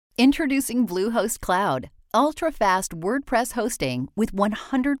Introducing Bluehost Cloud, ultra-fast WordPress hosting with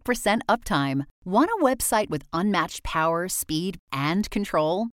 100% uptime. Want a website with unmatched power, speed, and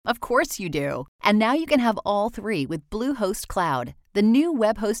control? Of course you do. And now you can have all three with Bluehost Cloud, the new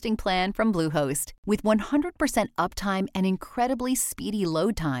web hosting plan from Bluehost. With 100% uptime and incredibly speedy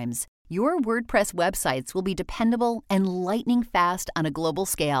load times, your WordPress websites will be dependable and lightning fast on a global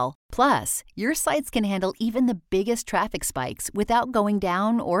scale. Plus, your sites can handle even the biggest traffic spikes without going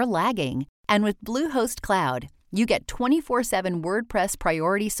down or lagging. And with Bluehost Cloud, you get 24/7 WordPress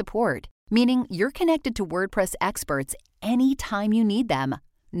priority support, meaning you're connected to WordPress experts anytime you need them.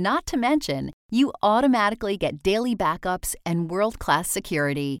 Not to mention, you automatically get daily backups and world-class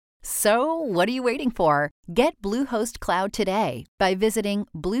security. So, what are you waiting for? Get Bluehost Cloud today by visiting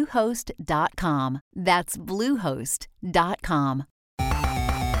Bluehost.com. That's Bluehost.com.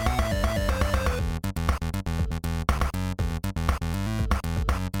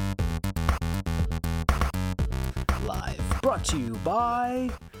 Live. Brought to you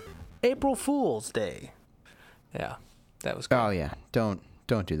by April Fool's Day. Yeah, that was good. Oh, yeah. Don't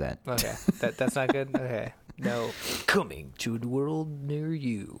do that. Okay, that's not good? Okay. No. Coming to the world near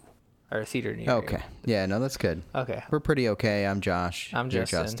you. Or a theater near you. Okay. Yeah, no, that's good. Okay. We're pretty okay. I'm Josh. I'm You're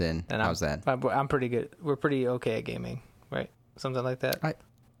Justin. And how's that? I'm pretty good. We're pretty okay at gaming, right? Something like that?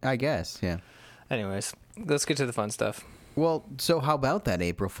 I guess, yeah. Anyways, let's get to the fun stuff. Well, so how about that,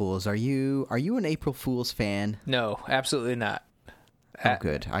 April Fools? Are you an April Fools fan? No, absolutely not. Oh,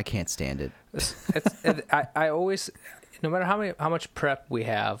 good. I can't stand it. I always, no matter how much prep we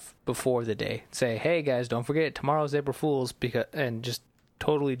have before the day, say, hey guys, don't forget tomorrow's April Fools, and just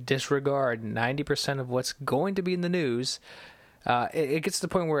totally disregard 90% of what's going to be in the news. It gets to the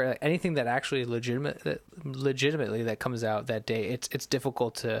point where anything that actually legitimately that comes out that day, it's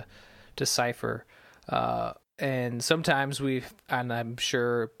difficult to decipher. And sometimes and I'm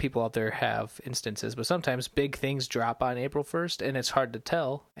sure people out there have instances, but sometimes big things drop on April 1st and it's hard to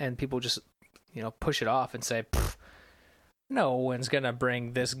tell, and people just, push it off and say, no one's going to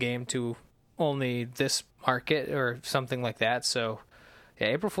bring this game to only this market or something like that. So yeah,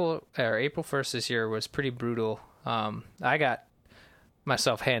 April 1st this year was pretty brutal. I got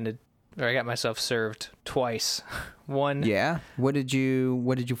myself served twice. One. Yeah. What did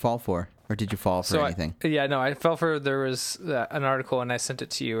you fall for? Or did you fall for anything? I fell for, there was an article, and I sent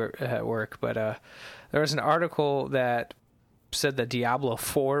it to you at work, but there was an article that said that Diablo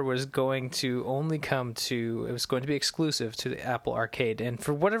 4 was going to it was going to be exclusive to the Apple Arcade. And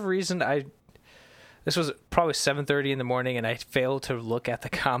for whatever reason, this was probably 7:30 in the morning, and I failed to look at the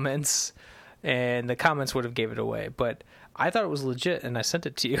comments, and the comments would have gave it away. But I thought it was legit, and I sent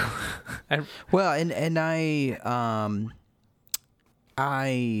it to you.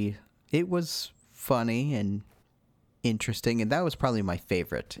 It was funny and interesting, and that was probably my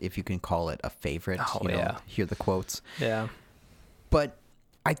favorite, if you can call it a favorite. Oh, yeah. Hear the quotes. Yeah. But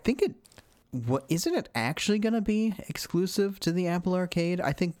I think isn't it actually going to be exclusive to the Apple Arcade?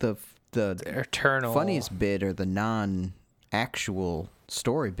 I think the eternal funniest bit, or the non-actual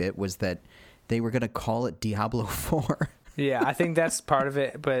story bit, was that they were going to call it Diablo 4. Yeah, I think that's part of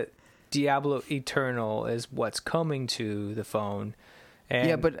it, but Diablo Eternal is what's coming to the phone.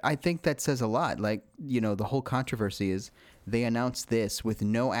 Yeah, but I think that says a lot. Like, the whole controversy is they announced this with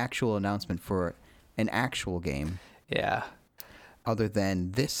no actual announcement for an actual game. Yeah. Other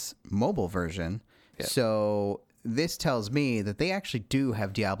than this mobile version. Yeah. So this tells me that they actually do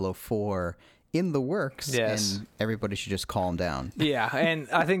have Diablo 4 in the works. Yes. And everybody should just calm down. Yeah, and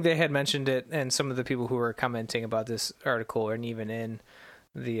I think they had mentioned it, and some of the people who were commenting about this article, and even in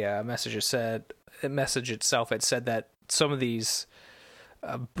the message itself, it said that some of these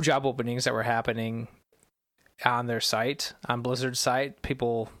job openings that were happening on their site, on Blizzard's site,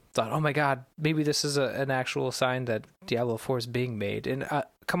 people thought, oh my God, maybe this is an actual sign that Diablo 4 is being made. And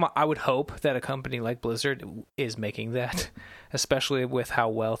come on, I would hope that a company like Blizzard is making that, especially with how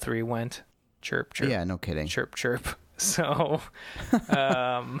well 3 went. Chirp, chirp. Yeah, no kidding. Chirp, chirp. So,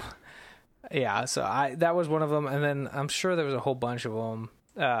 yeah, so that was one of them. And then I'm sure there was a whole bunch of them.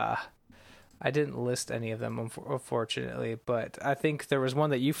 I didn't list any of them, unfortunately, but I think there was one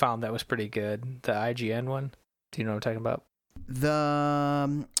that you found that was pretty good, the IGN one. Do you know what I'm talking about?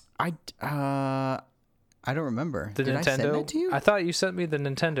 I don't remember. Did Nintendo? I send that to you? I thought you sent me the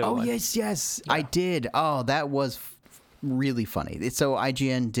Nintendo one. Oh, yes, yeah. I did. Oh, that was really funny. So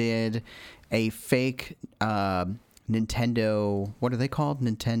IGN did a fake Nintendo, what are they called?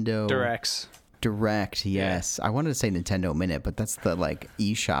 Nintendo Direct, yes. Yeah. I wanted to say Nintendo Minute, but that's the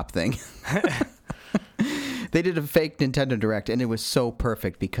eShop thing. They did a fake Nintendo Direct, and it was so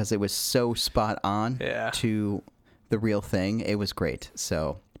perfect because it was so spot on to the real thing. It was great.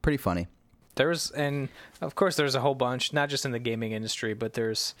 So pretty funny. And of course there's a whole bunch, not just in the gaming industry, but there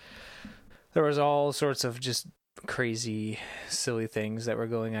was all sorts of just crazy, silly things that were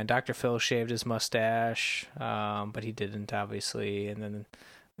going on. Dr. Phil shaved his mustache, but he didn't, obviously. And then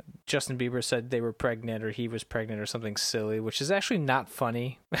Justin Bieber said they were pregnant, or he was pregnant, or something silly, which is actually not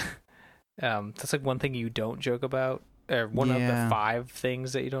funny. That's like one thing you don't joke about, or one of the 5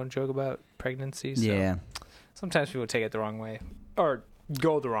 things that you don't joke about pregnancy. So yeah. Sometimes people take it the wrong way, or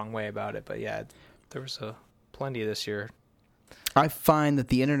go the wrong way about it. But yeah, there was plenty this year. I find that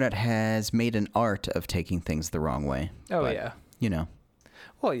the internet has made an art of taking things the wrong way. Oh, but, yeah. You know.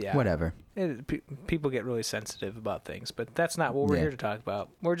 Well, yeah. Whatever. People get really sensitive about things, but that's not what we're here to talk about.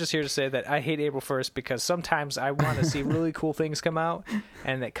 We're just here to say that I hate April 1st because sometimes I want to see really cool things come out,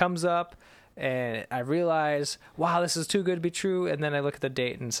 and it comes up, and I realize, wow, this is too good to be true, and then I look at the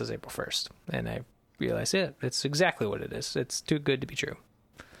date and it says April 1st, and I realize, it's exactly what it is. It's too good to be true.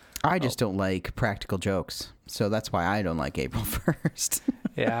 I just don't like practical jokes, so that's why I don't like April 1st.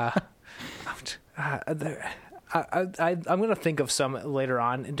 Yeah. I'm going to think of some later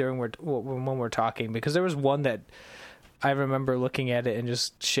on when we're talking, because there was one that I remember looking at it and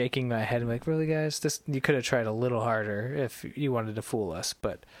just shaking my head. I'm like, really, guys? You could have tried a little harder if you wanted to fool us.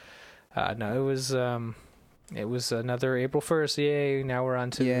 But no, it was another April 1st. Yay, now we're on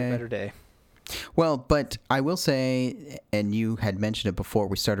to a better day. Well, but I will say, and you had mentioned it before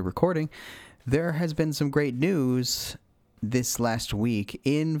we started recording, there has been some great news this last week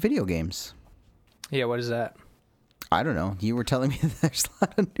in video games. Yeah, what is that? I don't know. You were telling me that there's a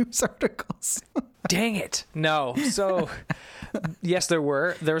lot of news articles. Dang it. No. So, yes, there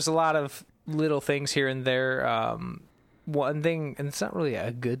were. There's a lot of little things here and there. One thing, and it's not really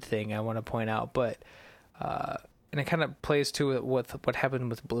a good thing I want to point out, but and it kind of plays to it with what happened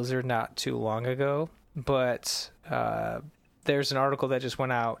with Blizzard not too long ago. But there's an article that just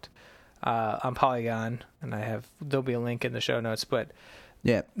went out on Polygon, and there'll be a link in the show notes. But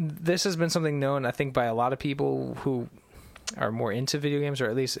yeah, this has been something known, I think, by a lot of people who are more into video games, or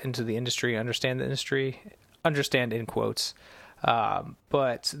at least into the industry, understand in quotes.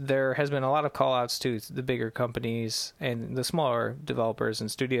 But there has been a lot of call outs to the bigger companies and the smaller developers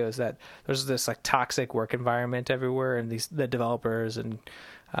and studios that there's this like toxic work environment everywhere, and the developers and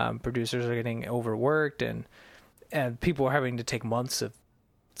producers are getting overworked, and people are having to take months of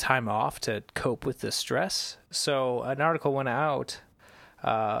time off to cope with the stress. So an article went out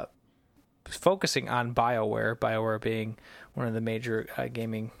focusing on BioWare being one of the major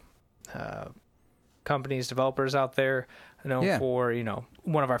gaming companies, developers out there, known for,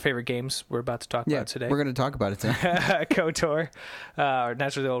 one of our favorite games we're about to talk about today. We're going to talk about it today. KOTOR, or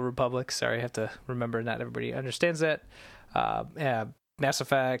Knights of the Old Republic. Sorry, I have to remember not everybody understands that. Mass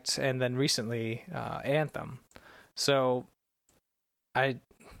Effect, and then recently Anthem. So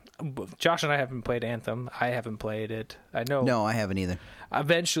Josh and I haven't played Anthem. I haven't played it. I know. No, I haven't either.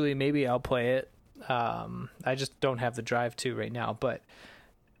 Eventually, maybe I'll play it. I just don't have the drive to right now. But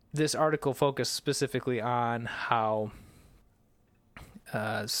this article focused specifically on how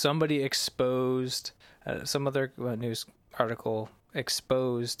somebody exposed, some other news article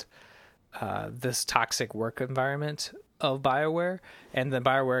exposed this toxic work environment of BioWare, and then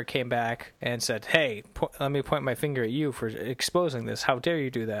BioWare came back and said, hey, let me point my finger at you for exposing this. How dare you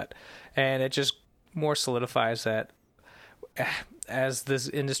do that? And it just more solidifies that as this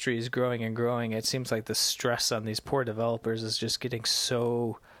industry is growing and growing, it seems like the stress on these poor developers is just getting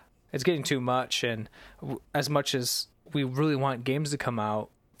it's getting too much. And as much as we really want games to come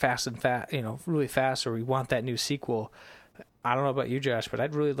out really fast, or we want that new sequel, I don't know about you, Josh, but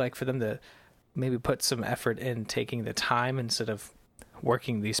I'd really like for them to maybe put some effort in taking the time instead of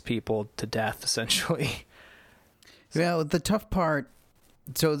working these people to death, essentially. Well, the tough part,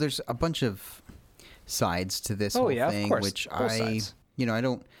 so there's a bunch of sides to this whole thing, which I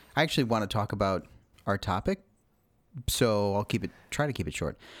actually want to talk about our topic, so I'll try to keep it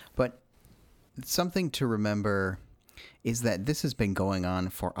short. But something to remember is that this has been going on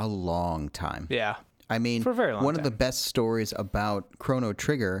for a long time. Yeah. I mean, for a very long one time. of the best stories about Chrono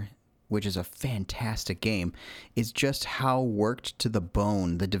Trigger, which is a fantastic game, is just how worked to the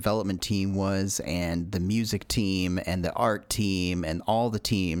bone the development team was, and the music team and the art team and all the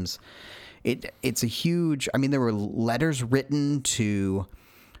teams. It's a huge, there were letters written to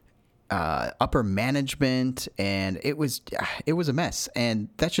upper management, and it was a mess. And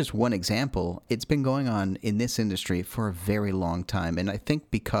that's just one example. It's been going on in this industry for a very long time. And I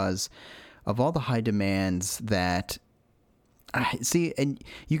think because of all the high demands that see, and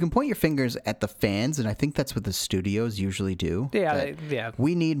you can point your fingers at the fans, and I think that's what the studios usually do. Yeah.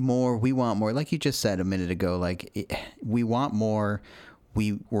 We need more. We want more. Like you just said a minute ago, we want more.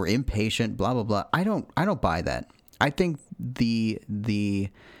 we were impatient, blah blah blah. I don't buy that. I think the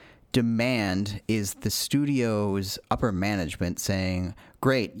demand is the studio's upper management saying,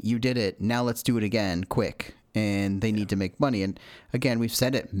 "Great, you did it. Now let's do it again, quick." And they need to make money. And again, we've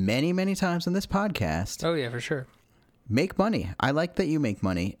said it many, many times on this podcast. Oh yeah, for sure. Make money. I like that you make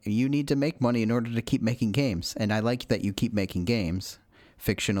money. You need to make money in order to keep making games. And I like that you keep making games.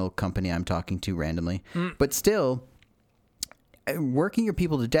 Fictional company I'm talking to randomly. But still, working your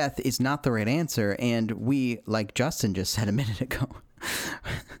people to death is not the right answer. And we, like Justin just said a minute ago,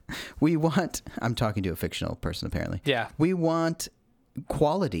 I'm talking to a fictional person apparently. Yeah. We want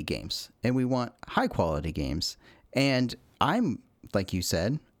quality games and we want high quality games. And I'm, like you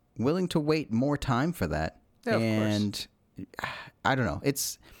said, willing to wait more time for that. Yeah, and I don't know.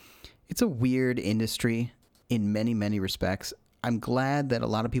 It's a weird industry in many, many respects. I'm glad that a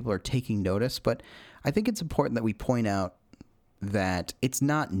lot of people are taking notice, but I think it's important that we point out that it's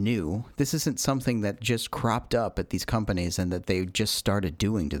not new. This isn't something that just cropped up at these companies and that they just started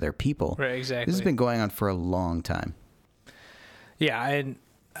doing to their people. Right, exactly. This has been going on for a long time. Yeah, and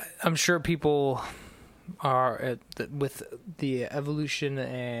I'm sure people are with the evolution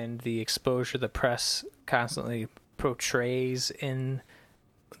and the exposure the press constantly portrays in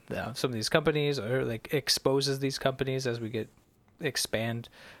some of these companies, or like exposes these companies as we expand.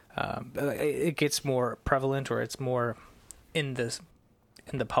 It gets more prevalent, or it's more in the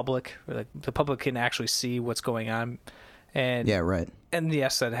public, or like the public can actually see what's going on. And yeah, right. And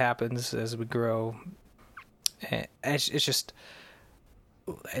yes, that happens as we grow. And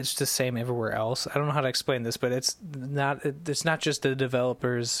it's the same everywhere else. I don't know how to explain this, but it's not just the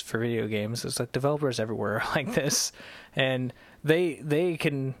developers for video games. It's like developers everywhere are like this, and they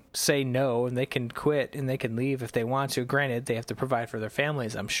can say no, and they can quit, and they can leave if they want to. Granted, they have to provide for their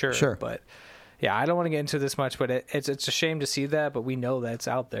families, I'm sure. Sure. But yeah, I don't want to get into this much, but it's a shame to see that, but we know that it's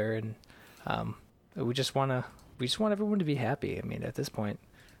out there, and we just want everyone to be happy. I mean, at this point.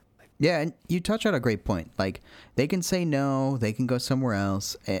 Yeah, and you touch on a great point. Like, they can say no, they can go somewhere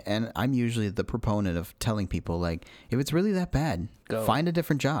else, and I'm usually the proponent of telling people, like, if it's really that bad, find a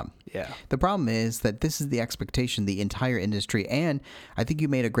different job. Yeah. The problem is that this is the expectation the entire industry, and I think you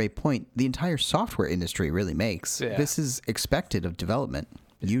made a great point, the entire software industry really makes. Yeah. This is expected of development,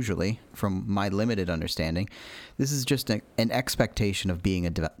 usually, from my limited understanding. This is just an expectation of being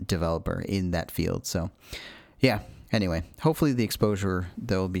a developer in that field. So, yeah. Anyway, hopefully the exposure,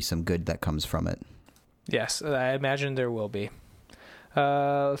 there will be some good that comes from it. Yes, I imagine there will be.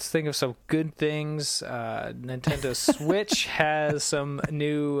 Let's think of some good things. Nintendo Switch has some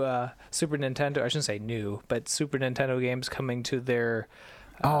new Super Nintendo, I shouldn't say new, but Super Nintendo games coming to their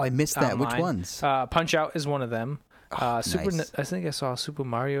I missed that. online. Which ones? Punch-Out is one of them. Nice. I think I saw Super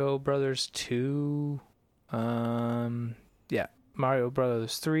Mario Brothers 2. Yeah, Mario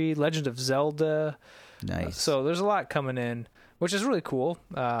Brothers 3, Legend of Zelda. Nice. So there's a lot coming in, which is really cool.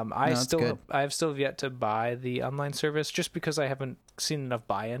 I've still yet to buy the online service just because I haven't seen enough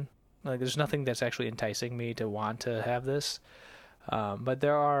buy-in. Like, there's nothing that's actually enticing me to want to have this. But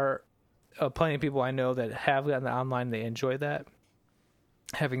there are plenty of people I know that have gotten the online. They enjoy that,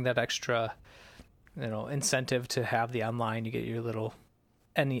 having that extra, incentive to have the online. You get your little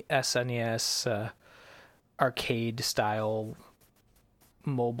SNES arcade style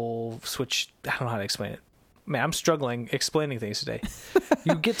mobile Switch. I don't know how to explain it. Man, I'm struggling explaining things today.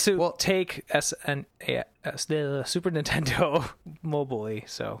 You get to take the Super Nintendo mobilely.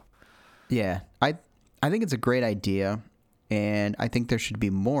 So yeah, I think it's a great idea, and I think there should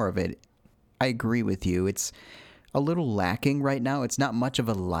be more of it. I agree with you. It's a little lacking right now. It's not much of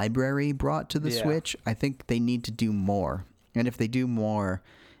a library brought to the Switch. I think they need to do more, and if they do more,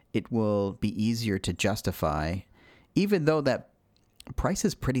 it will be easier to justify, even though that price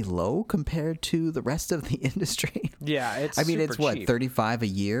is pretty low compared to the rest of the industry. Yeah, it's what, cheap. $35 a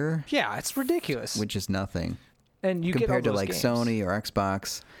year? Yeah, it's ridiculous. Which is nothing. And you compared get all to like games. Sony or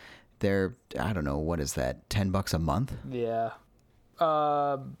Xbox, they're, I don't know, what is that, $10 a month? Yeah.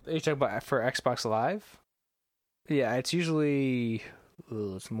 Are you talking about for Xbox Live? Yeah, it's usually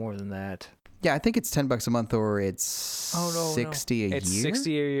it's more than that. Yeah, I think it's $10 a month, or it's 60 a year. It's 60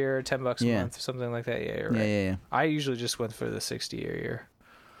 a year, $10 a month, something like that. Yeah, you're right. Yeah. I usually just went for the 60 a year.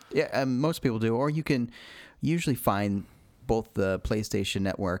 Yeah, most people do. Or you can usually find both the PlayStation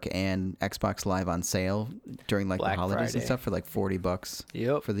Network and Xbox Live on sale during like Black the holidays Friday. and stuff for like $40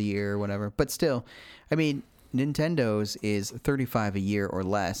 Yep. for the year or whatever. But still, I mean, Nintendo's is $35 a year or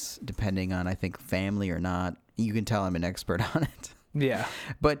less, depending on, I think, family or not. You can tell I'm an expert on it. Yeah.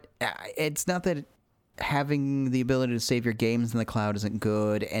 But it's not that having the ability to save your games in the cloud isn't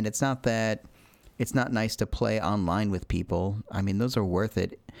good, and it's not that It's not nice to play online with people. I mean, those are worth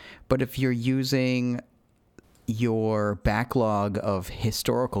it. But if you're using your backlog of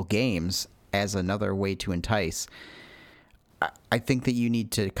historical games as another way to entice, I think that you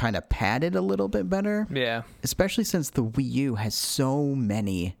need to kind of pad it a little bit better. Yeah. Especially since the Wii U has so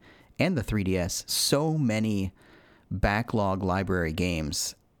many, and the 3DS, so many backlog library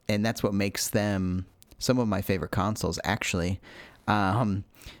games. And that's what makes them some of my favorite consoles, actually. And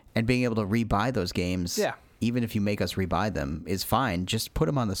being able to rebuy those games, even if you make us rebuy them, is fine. Just put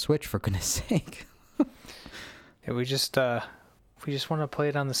them on the Switch, for goodness sake. Yeah, we just want to play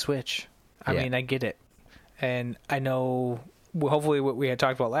it on the Switch. I mean, I get it. And I know, hopefully what we had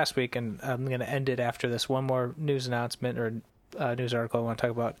talked about last week, and I'm going to end it after this one more news announcement or news article I want to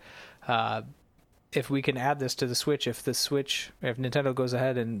talk about. If we can add this to the Switch, if Nintendo goes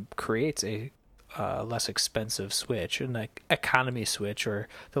ahead and creates a less expensive Switch, and like economy Switch or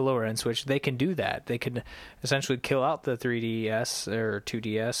the lower end Switch, they can do that. They can essentially kill out the 3DS or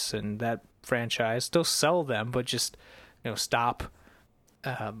 2DS and that franchise, still sell them, but just stop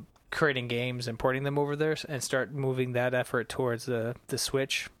creating games and porting them over there, and start moving that effort towards the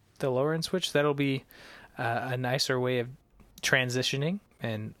Switch, the lower end Switch. That'll be a nicer way of transitioning.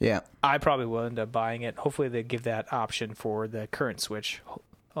 And I probably will end up buying it. Hopefully they give that option for the current Switch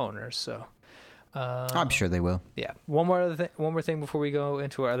owners. So I'm sure they will. Yeah. One more thing before we go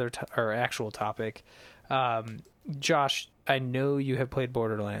into our actual topic. Josh, I know you have played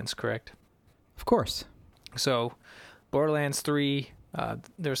Borderlands, correct? Of course. So Borderlands 3,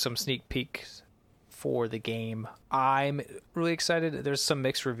 there's some sneak peeks for the game. I'm really excited. There's some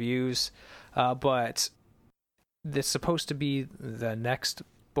mixed reviews, but it's supposed to be the next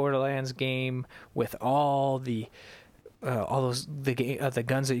Borderlands game with all the guns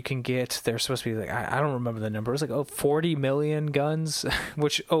that you can get. They're supposed to be like, I don't remember the number. It was like 40 million guns,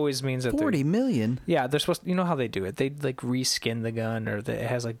 which always means that 40 million. Yeah, they're supposed to, you know how they do it. They like reskin the gun, or it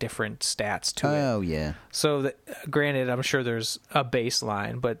has like different stats to it. Oh yeah. So granted, I'm sure there's a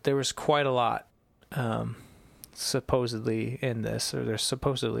baseline, but there was quite a lot supposedly in this, or there's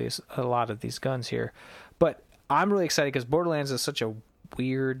supposedly a lot of these guns here. But I'm really excited because Borderlands is such a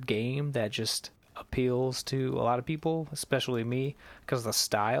weird game that just appeals to a lot of people, especially me, because of the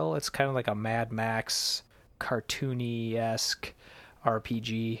style. It's kind of like a Mad Max cartoony-esque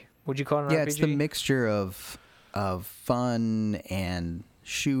RPG. Would you call it an RPG? Yeah, it's the mixture of fun and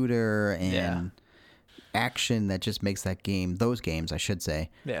shooter and action that just makes those games, I should say,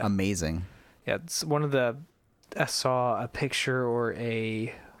 amazing. Yeah, it's one of the... I saw a picture or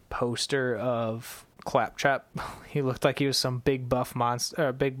a poster of Claptrap. He looked like he was some big buff monster,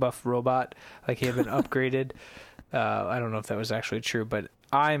 or big buff robot, like he had been upgraded. I don't know if that was actually true, but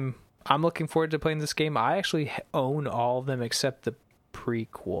I'm looking forward to playing this game. I actually own all of them except the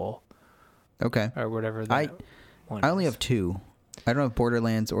prequel. Okay. Or whatever that one I only have two. I don't have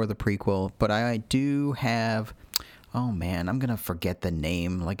Borderlands or the prequel, but I do have... Oh man, I'm gonna forget the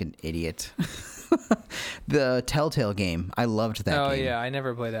name like an idiot. The Telltale game. I loved that game. Oh yeah, I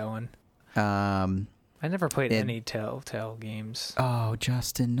never played that one. I never played any Telltale games. Oh,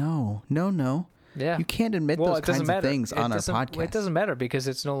 Justin, no. Yeah. You can't admit those kinds of things on our podcast. It doesn't matter because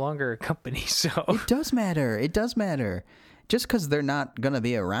it's no longer a company, so... It does matter. Just because they're not going to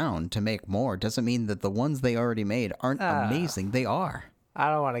be around to make more doesn't mean that the ones they already made aren't amazing. They are. I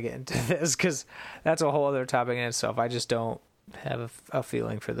don't want to get into this because that's a whole other topic in itself. I just don't have a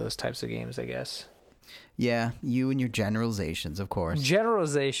feeling for those types of games, I guess. Yeah, you and your generalizations, of course.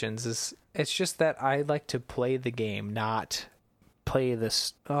 Generalizations it's just that I like to play the game, not play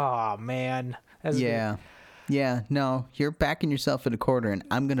this. Oh man. Yeah, no, you're backing yourself in a corner, and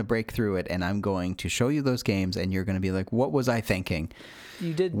I'm going to break through it, and I'm going to show you those games, and you're going to be like, what was I thinking?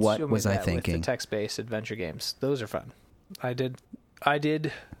 You did what show me was that I thinking? With the text-based adventure games. Those are fun. I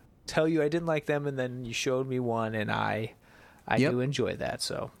did tell you I didn't like them, and then you showed me one, and I do enjoy that,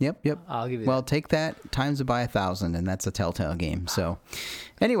 so... Yep. I'll give you Well, that. take that times it by 1,000, and that's a Telltale game. So,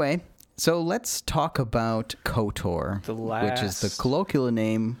 anyway... So let's talk about KOTOR, which is the colloquial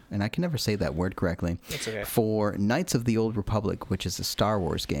name, and I can never say that word correctly, for Knights of the Old Republic, which is a Star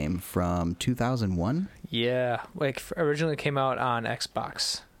Wars game from 2001. Yeah, like originally came out on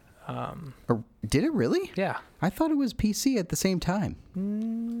Xbox. Did it really? Yeah. I thought it was PC at the same time.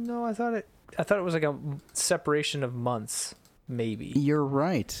 No, I thought it was like a separation of months, maybe. You're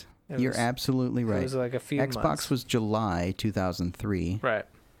right. You're absolutely right. It was like a few months. Xbox was July 2003. Right.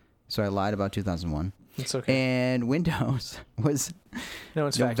 So I lied about 2001. It's okay. And Windows was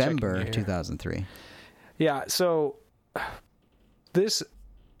November 2003. Yeah, so this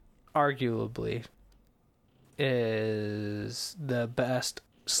arguably is the best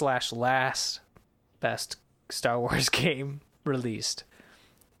 / last best Star Wars game released.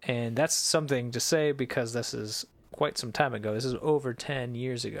 And that's something to say because this is quite some time ago. This is over 10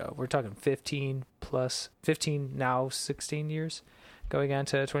 years ago. We're talking 15, now 16 years going on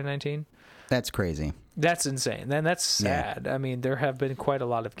to 2019. That's crazy. That's insane. Then that's sad. Yeah. I mean, there have been quite a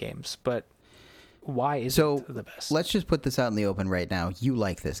lot of games, but why is it the best? Let's just put this out in the open right now. You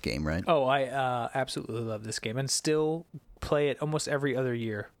like this game, right? Oh, I absolutely love this game and still play it almost every other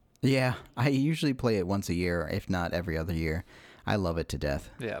year. Yeah, I usually play it once a year, if not every other year. I love it to death.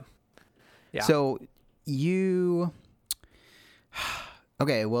 Yeah. So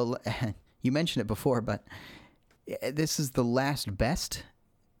okay, well, you mentioned it before, but this is the last best.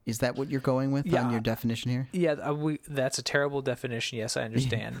 Is that what you're going with on your definition here? Yeah, that's a terrible definition. Yes, I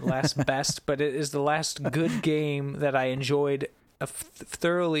understand. Last best, but it is the last good game that I enjoyed,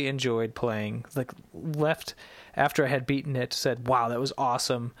 thoroughly enjoyed playing. Like, left after I had beaten it, said, wow, that was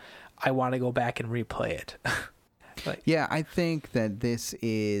awesome. I want to go back and replay it. Yeah, I think that this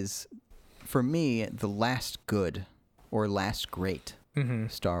is, for me, the last good or last great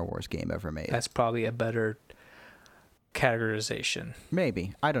Star Wars game ever made. That's probably a better categorization.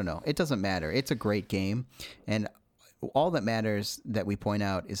 Maybe. I don't know. It doesn't matter. It's a great game. And all that matters that we point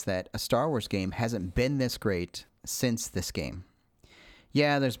out is that a Star Wars game hasn't been this great since this game.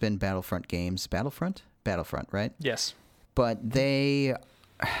 Yeah, there's been Battlefront games. Battlefront, right? Yes. But they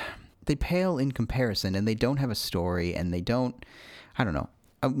pale in comparison, and they don't have a story, and they don't, I don't know.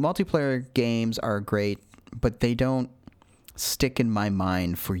 Multiplayer games are great, but they don't stick in my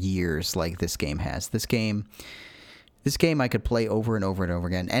mind for years like this game has. This game I could play over and over and over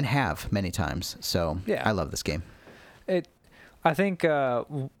again, and have many times. So yeah. I love this game. I think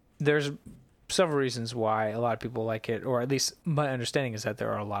there's several reasons why a lot of people like it, or at least my understanding is that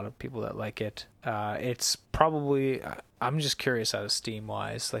there are a lot of people that like it. It's probably, I'm just curious out of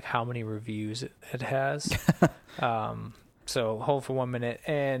Steam-wise, like how many reviews it has. So hold for 1 minute.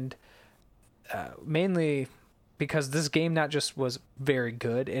 And mainly because this game not just was very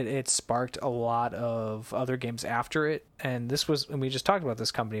good, it sparked a lot of other games after it. And we just talked about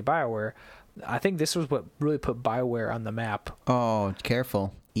this company, BioWare. I think this was what really put BioWare on the map. Oh,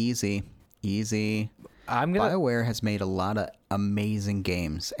 careful. Easy. BioWare has made a lot of amazing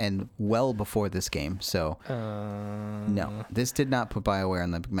games, and well before this game. So, no, this did not put BioWare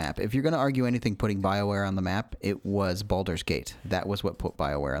on the map. If you're going to argue anything putting BioWare on the map, it was Baldur's Gate. That was what put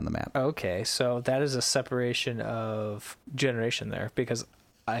BioWare on the map. Okay, so that is a separation of generation there, because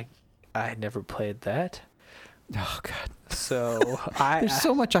I never played that. Oh, God. So there's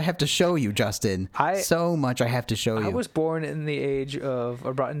so much I have to show you, Justin. So much I have to show you. I was born in the age of,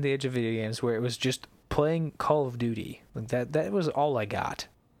 or brought in the age of video games where it was just playing Call of Duty. Like that was all I got.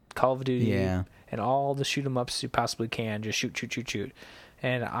 Call of Duty and all the shoot 'em ups you possibly can. Just shoot.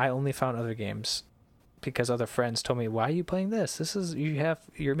 And I only found other games because other friends told me, "Why are you playing this?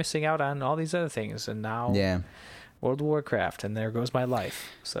 You're missing out on all these other things." And now World of Warcraft, and there goes my life.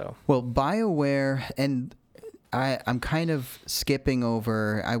 So BioWare, and I'm kind of skipping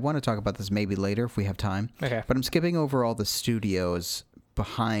over, I want to talk about this maybe later if we have time. Okay. But I'm skipping over all the studios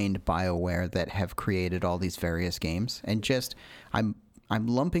behind BioWare that have created all these various games, and just I'm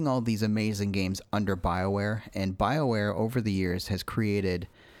lumping all these amazing games under BioWare, and BioWare over the years has created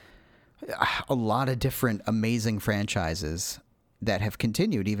a lot of different amazing franchises that have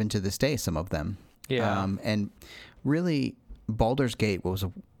continued even to this day, some of them. Yeah. And really Baldur's Gate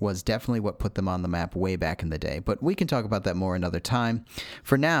was definitely what put them on the map way back in the day, but we can talk about that more another time.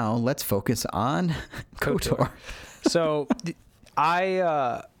 For now, let's focus on KOTOR. So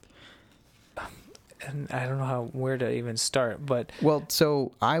I don't know where to even start, but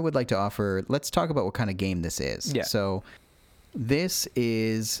so I would like to offer, let's talk about what kind of game this is. Yeah. So this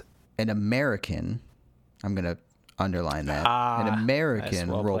is an American, I'm going to underline that, an American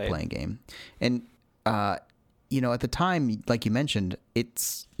nice, role-playing game. And at the time, like you mentioned,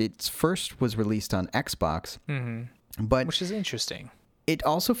 its first was released on Xbox, but which is interesting. It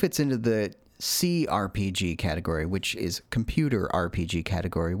also fits into the CRPG category, which is computer RPG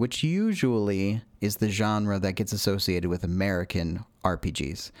category, which usually is the genre that gets associated with American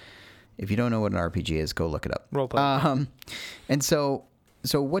RPGs. If you don't know what an RPG is, go look it up. Roleplay. And so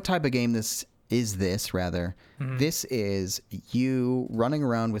what type of game this is? This is you running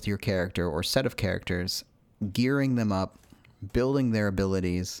around with your character or set of characters, gearing them up, building their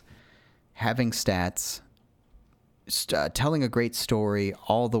abilities, having stats, telling a great story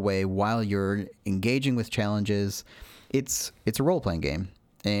all the way while you're engaging with challenges. It's a role-playing game,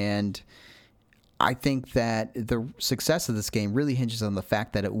 and I think that the success of this game really hinges on the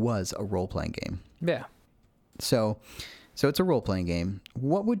fact that it was a role-playing game. Yeah. So it's a role-playing game.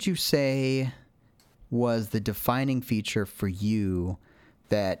 What would you say was the defining feature for you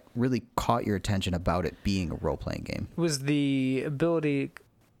that really caught your attention about it being a role-playing game? It was the ability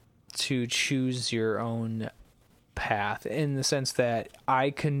to choose your own path, in the sense that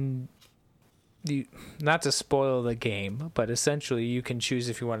not to spoil the game, but essentially you can choose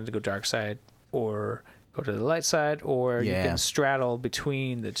if you wanted to go dark side or go to the light side, or you can straddle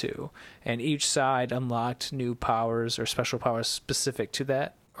between the two, and each side unlocked new powers or special powers specific to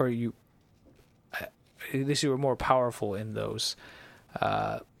that, or at least you were more powerful in those.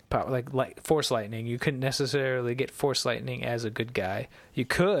 Like force lightning, you couldn't necessarily get force lightning as a good guy. You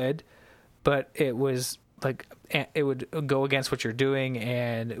could, but it was like it would go against what you're doing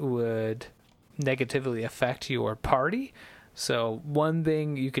and it would negatively affect your party. So one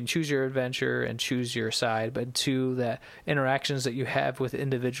thing, you can choose your adventure and choose your side, but two, that interactions that you have with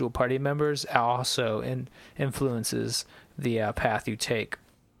individual party members also influences the path you take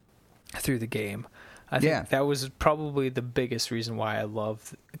through the game. I think that was probably the biggest reason why I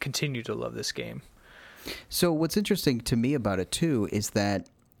continue to love this game. So what's interesting to me about it too is that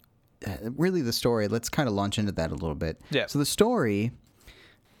really the story, let's kind of launch into that a little bit. Yeah. So the story,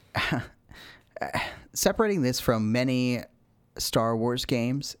 separating this from many Star Wars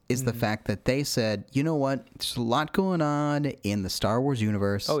games, is the fact that they said, you know what, there's a lot going on in the Star Wars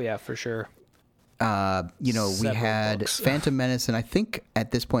universe. Oh yeah, for sure. We had Phantom Menace, and I think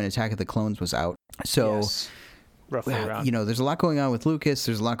at this point Attack of the Clones was out. So, yes, roughly around. There's a lot going on with Lucas.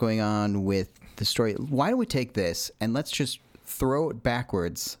 There's a lot going on with the story. Why don't we take this and let's just throw it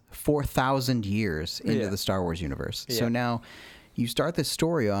backwards 4,000 years into the Star Wars universe? Yeah. So now you start this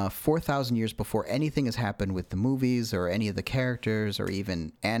story off 4,000 years before anything has happened with the movies or any of the characters or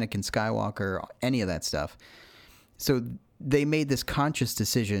even Anakin Skywalker, any of that stuff. So they made this conscious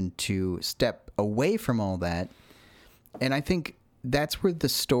decision to step away from all that. And I think that's where the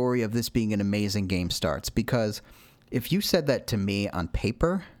story of this being an amazing game starts. Because if you said that to me on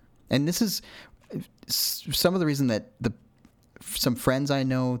paper, and this is some of the reason that some friends I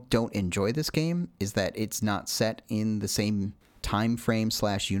know don't enjoy this game, is that it's not set in the same time frame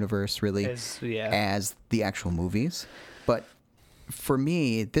 / universe really as the actual movies. But for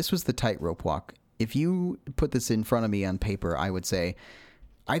me, this was the tightrope walk. If you put this in front of me on paper, I would say,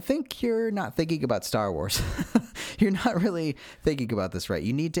 I think you're not thinking about Star Wars. You're not really thinking about this right.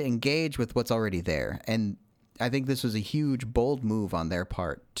 You need to engage with what's already there. And I think this was a huge, bold move on their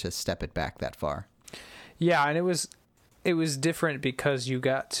part to step it back that far. Yeah, and it was different because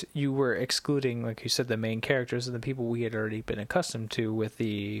you were excluding, like you said, the main characters and the people we had already been accustomed to with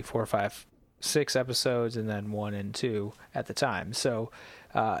the 4, 5, 6 episodes and then 1 and 2 at the time. So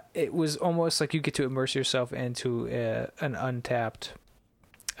it was almost like you get to immerse yourself into an untapped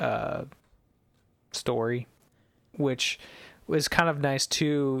story, which was kind of nice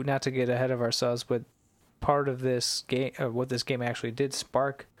too, not to get ahead of ourselves, but part of this game, or what this game actually did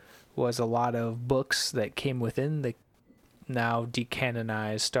spark, was a lot of books that came within the now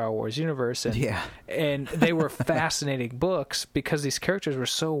decanonized Star Wars universe, and they were fascinating books because these characters were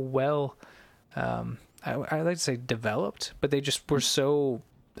so well, I like to say developed, but they just were so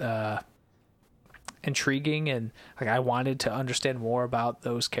intriguing, and like I wanted to understand more about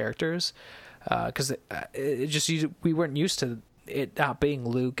those characters because we weren't used to it not being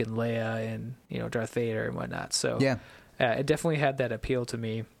Luke and Leia and Darth Vader and whatnot. So it definitely had that appeal to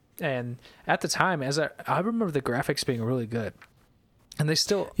me. And at the time, as I remember the graphics being really good, and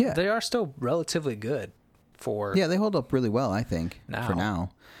they are still relatively good for they hold up really well, I think, for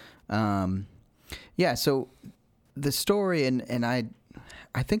now. So the story, and I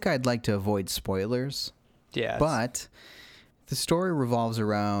think I'd like to avoid spoilers. Yeah. But the story revolves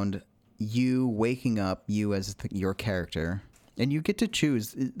around you waking up, you as your character, and you get to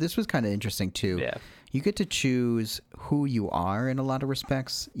choose. This was kind of interesting too. Yeah. You get to choose who you are in a lot of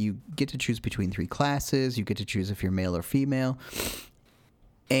respects. You get to choose between 3 classes. You get to choose if you're male or female.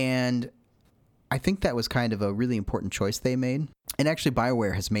 And I think that was kind of a really important choice they made. And actually,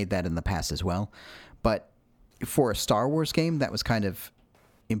 BioWare has made that in the past as well. But for a Star Wars game, that was kind of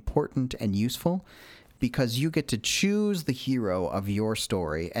important and useful because you get to choose the hero of your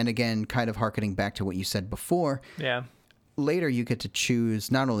story. And again, kind of hearkening back to what you said before. Yeah. Later, you get to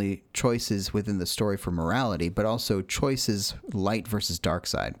choose not only choices within the story for morality, but also choices light versus dark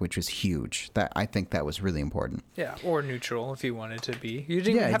side, which was huge. I think that was really important. Yeah, or neutral if you wanted to be. You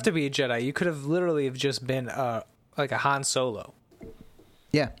didn't have to be a Jedi. You could have literally have just been like a Han Solo.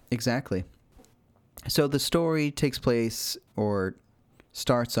 Yeah, exactly. So the story takes place or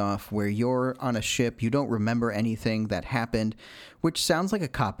starts off where you're on a ship. You don't remember anything that happened, which sounds like a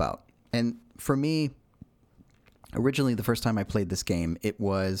cop-out. And for me, originally, the first time I played this game, it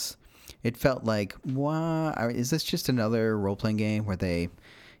was It felt like, wow, is this just another role-playing game where they,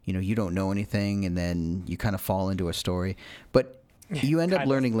 you don't know anything and then you kind of fall into a story? But you end up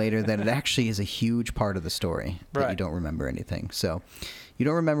learning later that it actually is a huge part of the story, that you don't remember anything. So you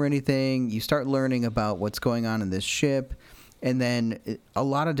don't remember anything. You start learning about what's going on in this ship, and then a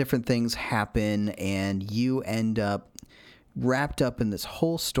lot of different things happen, and you end up wrapped up in this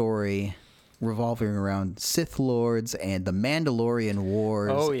whole story revolving around Sith Lords and the Mandalorian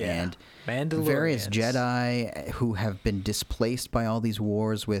Wars and various Jedi who have been displaced by all these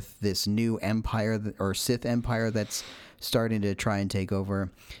wars with this new empire or Sith empire that's starting to try and take over.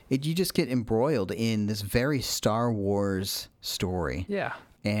 You just get embroiled in this very Star Wars story. Yeah.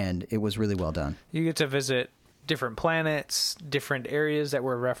 And it was really well done. You get to visit different planets, different areas that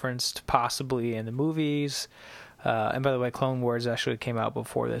were referenced possibly in the movies. And by the way, Clone Wars actually came out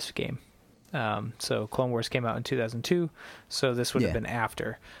before this game. So Clone Wars came out in 2002, so this would have been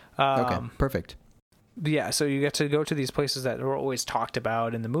after. Okay, perfect. Yeah, so you get to go to these places that were always talked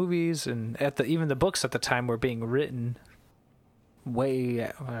about in the movies, and even the books at the time were being written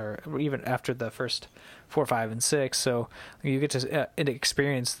or even after the first 4, 5, and 6. So you get to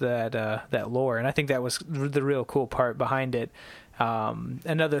experience that lore, and I think that was the real cool part behind it.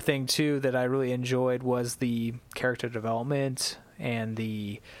 Another thing too that I really enjoyed was the character development and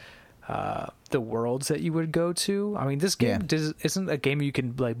the worlds that you would go to. I mean, this game isn't a game you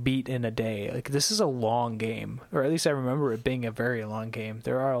can beat in a day. Like, this is a long game, or at least I remember it being a very long game.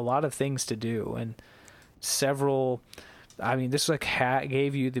 There are a lot of things to do, and several. I mean, this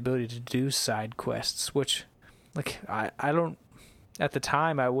gave you the ability to do side quests, which, I don't. At the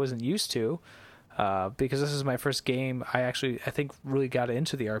time, I wasn't used to, because this is my first game. I think really got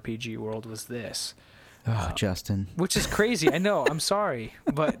into the RPG world was this. Oh, Justin. Which is crazy. I know. I'm sorry.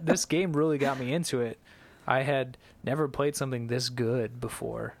 But this game really got me into it. I had never played something this good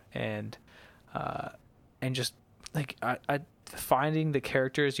before. And just, finding the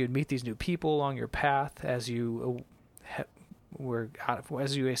characters, you'd meet these new people along your path as you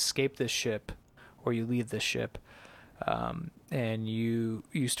escape this ship or you leave this ship. And you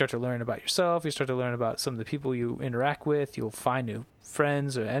start to learn about yourself. You start to learn about some of the people you interact with. You'll find new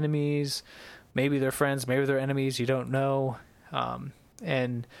friends or enemies. Maybe they're friends, maybe they're enemies, you don't know.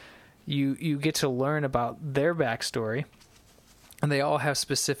 And you get to learn about their backstory. And they all have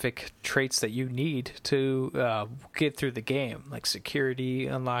specific traits that you need to get through the game, like security,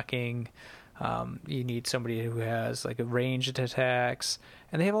 unlocking. You need somebody who has a ranged attacks.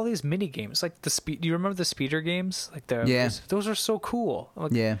 And they have all these mini games, like the speed. Do you remember the speeder games? Those are so cool.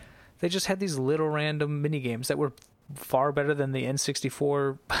 They just had these little random mini games that were far better than the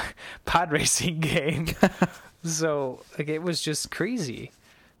N64 pod racing game. So it was just crazy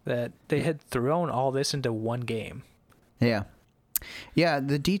that they had thrown all this into one game. Yeah,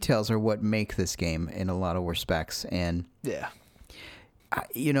 the details are what make this game in a lot of respects. And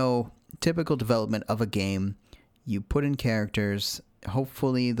typical development of a game, you put in characters,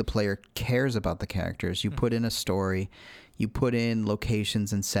 hopefully the player cares about the characters, you put in a story, you put in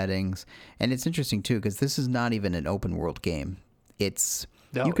locations and settings. And it's interesting, too, because this is not even an open world game.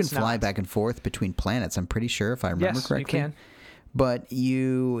 You can fly back and forth between planets, I'm pretty sure, if I remember correctly. Yes, you can. But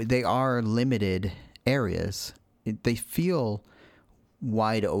they are limited areas. They feel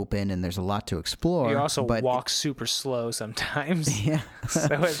wide open, and there's a lot to explore. You also walk super slow sometimes. Yeah. So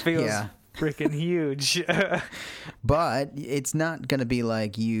it feels freaking huge. But it's not going to be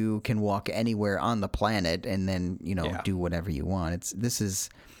like you can walk anywhere on the planet and then, do whatever you want. This is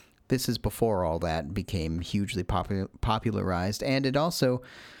before all that became hugely popularized, and it also,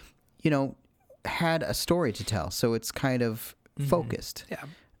 had a story to tell. So it's kind of focused.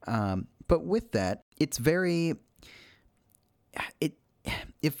 Yeah. But with that, it's very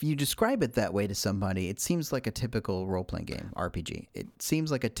if you describe it that way to somebody, it seems like a typical role-playing game, RPG. It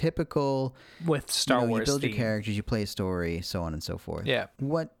seems like a typical with Star Wars. You build theme. your characters, you play a story, so on and so forth. Yeah.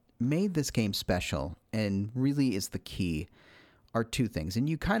 What made this game special, and really is the key, are two things, and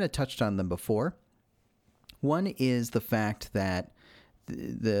you kind of touched on them before. One is the fact that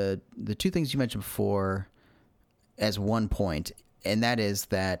the two things you mentioned before as one point, and that is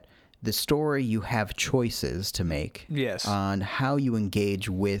that the story, you have choices to make on how you engage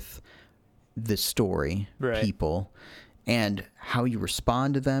with the story, people, and how you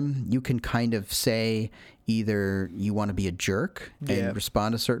respond to them. You can kind of say either you want to be a jerk and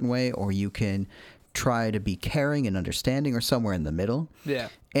respond a certain way, or you can try to be caring and understanding, or somewhere in the middle. Yeah.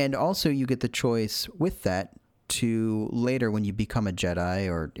 And also you get the choice with that to later when you become a Jedi,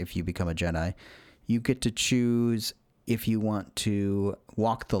 or if you become a Jedi, you get to choose if you want to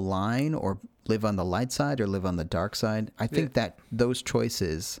walk the line or live on the light side or live on the dark side. I think that those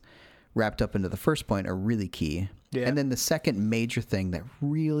choices wrapped up into the first point are really key. Yeah. And then the second major thing that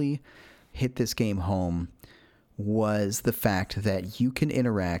really hit this game home was the fact that you can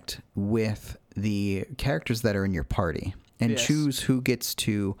interact with the characters that are in your party and choose who gets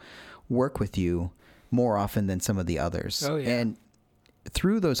to work with you more often than some of the others. Oh, yeah. And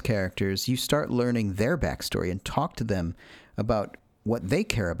through those characters, you start learning their backstory and talk to them about what they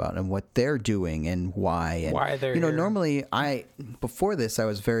care about and what they're doing and why. And, why they're here. Normally before this, I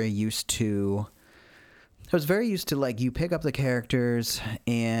was very used to like you pick up the characters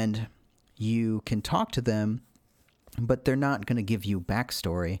and you can talk to them, but they're not going to give you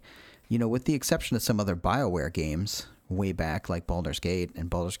backstory. With the exception of some other BioWare games way back, like Baldur's Gate and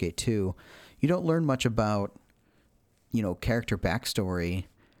Baldur's Gate 2, you don't learn much about, character backstory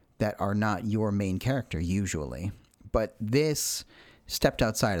that are not your main character usually. But this stepped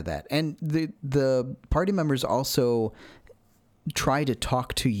outside of that. And the party members also try to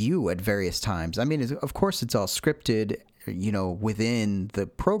talk to you at various times. I mean, of course, it's all scripted, within the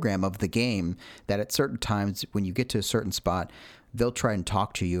program of the game, that at certain times when you get to a certain spot, they'll try and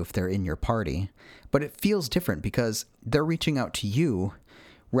talk to you if they're in your party. But it feels different because they're reaching out to you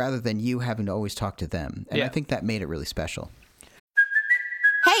rather than you having to always talk to them. And I think that made it really special.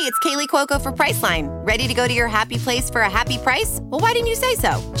 Hey, it's Kaylee Cuoco for Priceline. Ready to go to your happy place for a happy price? Well, why didn't you say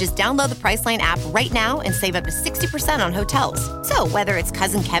so? Just download the Priceline app right now and save up to 60% on hotels. So whether it's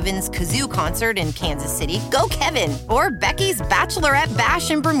Cousin Kevin's Kazoo Concert in Kansas City, go Kevin, or Becky's Bachelorette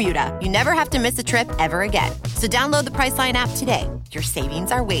Bash in Bermuda, you never have to miss a trip ever again. So download the Priceline app today. Your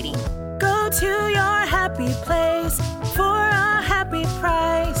savings are waiting. Go to your happy place for a happy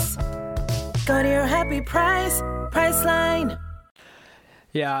price. Go to your happy price, Priceline.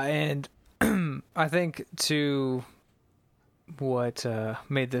 Yeah, and I think to what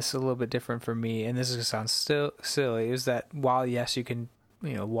made this a little bit different for me, and this is going to sound still silly, is that while, yes, you can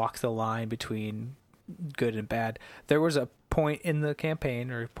walk the line between good and bad, there was a point in the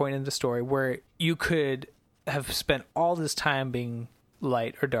campaign or a point in the story where you could have spent all this time being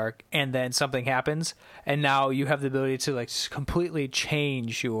light or dark, and then something happens, and now you have the ability to like completely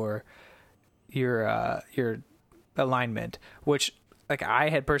change your alignment, which like I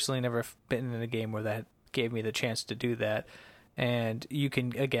had personally never been in a game where that gave me the chance to do that. And you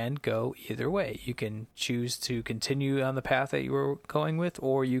can, again, go either way. You can choose to continue on the path that you were going with,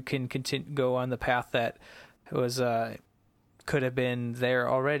 or you can go on the path that was could have been there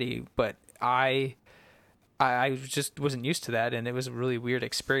already. But I just wasn't used to that, and it was a really weird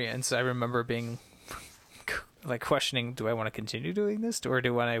experience. I remember being like questioning, do I want to continue doing this, or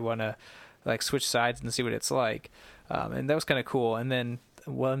do I want to like switch sides and see what it's like? And that was kind of cool. And then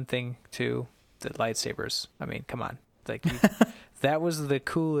one thing too, the lightsabers. I mean, come on. Like that was the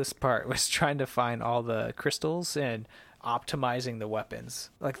coolest part, was trying to find all the crystals and optimizing the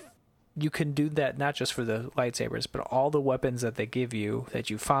weapons. Like you can do that not just for the lightsabers, but all the weapons that they give you that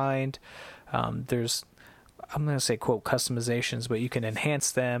you find. There's, I'm going to say quote customizations, but you can enhance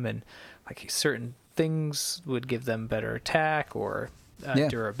them, and like certain things would give them better attack or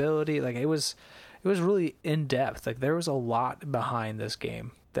durability. Like it was really in depth. Like there was a lot behind this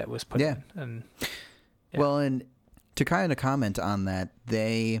game that was put in. And well, and to kind of comment on that,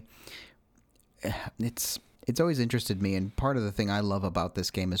 it's always interested me, and part of the thing I love about this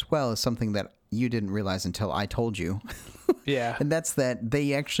game as well is something that you didn't realize until I told you. Yeah. And that's that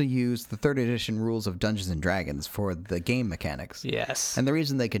they actually used the 3rd edition rules of Dungeons and Dragons for the game mechanics. Yes. And the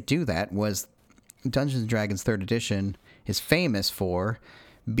reason they could do that was Dungeons and Dragons 3rd edition is famous for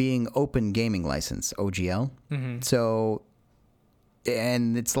being open gaming license, OGL. Mm-hmm. So,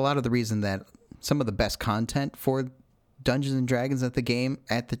 and it's a lot of the reason that some of the best content for Dungeons and Dragons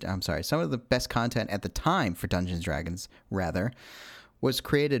some of the best content at the time for Dungeons and Dragons, rather, was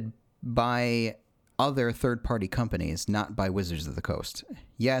created by other third-party companies, not by Wizards of the Coast.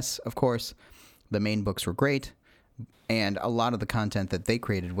 Yes, of course, the main books were great, and a lot of the content that they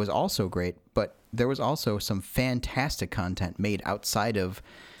created was also great, but there was also some fantastic content made outside of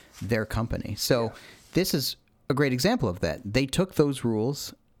their company. So this is a great example of that. They took those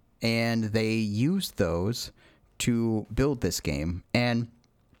rules and they used those to build this game. And,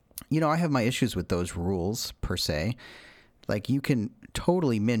 I have my issues with those rules, per se. Like, you can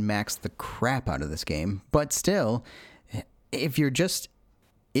totally min-max the crap out of this game, but still, if you're just...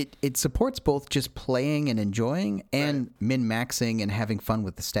 It supports both just playing and enjoying and min-maxing and having fun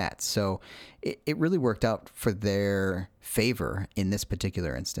with the stats. So it really worked out for their favor in this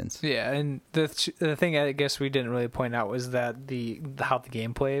particular instance. Yeah, and the thing I guess we didn't really point out was that how the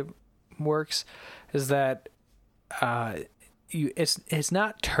gameplay works is that it's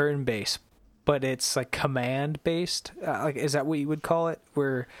not turn-based but it's like command based. Like, is that what you would call it?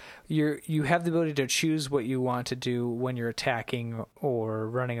 Where you have the ability to choose what you want to do when you're attacking or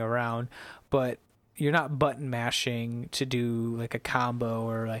running around, but you're not button mashing to do like a combo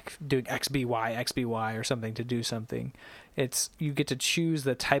or like doing XBY or something to do something. It's you get to choose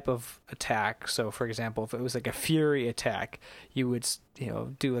the type of attack. So for example, if it was like a fury attack, you would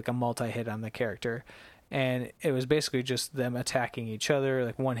do like a multi-hit on the character, and it was basically just them attacking each other,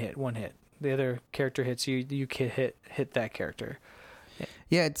 like one hit. The other character hits you, you can hit that character.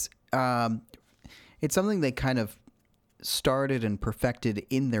 Yeah, it's something they kind of started and perfected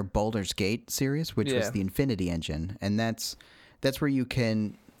in their Baldur's Gate series, which was the Infinity Engine, and that's where you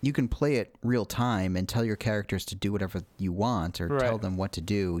can play it real time and tell your characters to do whatever you want or tell them what to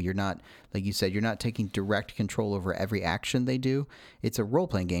do. You're not, like you said, you're not taking direct control over every action they do. It's a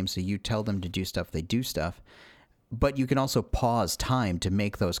role-playing game, so you tell them to do stuff, they do stuff. But you can also pause time to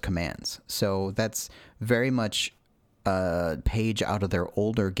make those commands. So that's very much a page out of their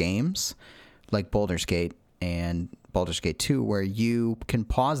older games, like Baldur's Gate and Baldur's Gate 2, where you can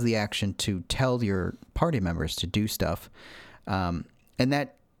pause the action to tell your party members to do stuff. And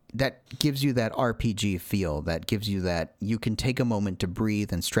that gives you that RPG feel. That gives you that you can take a moment to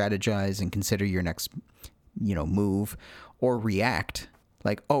breathe and strategize and consider your next, move or react.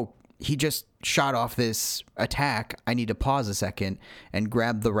 Like, oh, he just shot off this attack. I need to pause a second and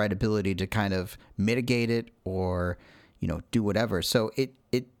grab the right ability to kind of mitigate it or, do whatever. So it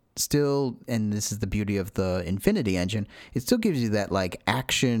still, and this is the beauty of the Infinity Engine, it still gives you that like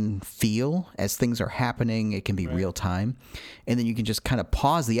action feel as things are happening. It can be real time, and then you can just kind of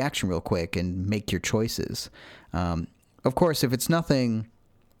pause the action real quick and make your choices. Of course, if it's nothing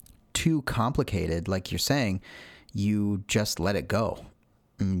too complicated, like you're saying, you just let it go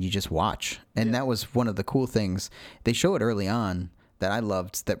and you just watch. And that was one of the cool things they show it early on that I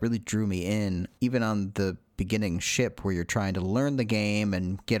loved, that really drew me in, even on the beginning ship where you're trying to learn the game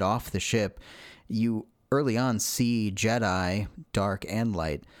and get off the ship. You early on see Jedi, dark and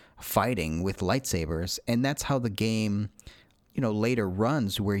light, fighting with lightsabers, and that's how the game later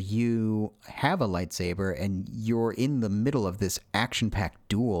runs, where you have a lightsaber and you're in the middle of this action-packed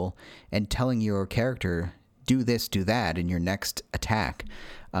duel and telling your character, do this, do that in your next attack.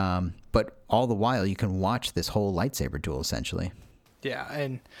 But all the while you can watch this whole lightsaber duel essentially. Yeah,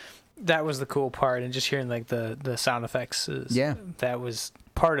 and that was the cool part, and just hearing like the sound effects that was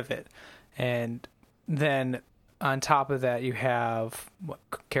part of it. And then on top of that, you have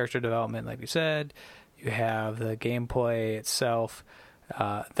character development, like we said. You have the gameplay itself,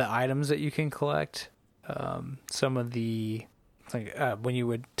 the items that you can collect, some of the when you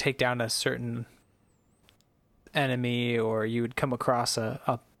would take down a certain enemy, or you would come across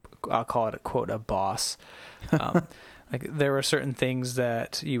I'll call it a quote, a boss. Like there were certain things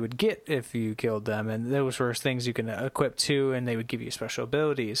that you would get if you killed them, and those were things you can equip to, and they would give you special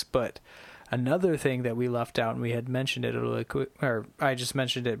abilities. But another thing that we left out, and we had mentioned it really quick, or I just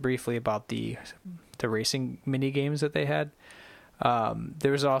mentioned it briefly about the racing mini games that they had.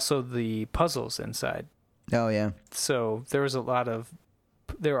 There was also the puzzles inside. Oh yeah. So there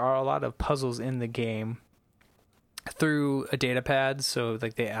are a lot of puzzles in the game through a data pad. So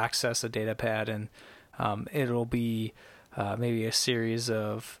like they access a data pad, and it'll be maybe a series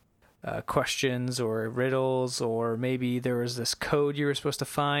of questions or riddles, or maybe there was this code you were supposed to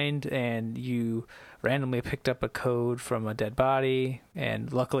find and you randomly picked up a code from a dead body,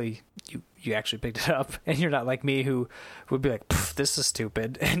 and luckily you actually picked it up, and you're not like me who would be like, this is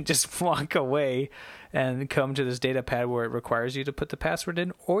stupid, and just walk away and come to this data pad where it requires you to put the password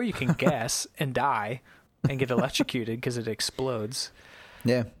in, or you can guess and die and get electrocuted because it explodes.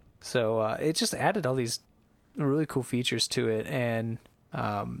 Yeah. So it just added all these really cool features to it, and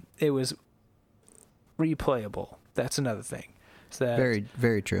it was replayable. That's another thing. So that very,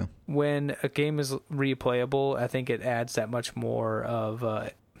 very true. When a game is replayable, I think it adds that much more of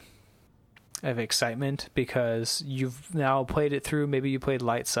excitement, because you've now played it through. Maybe you played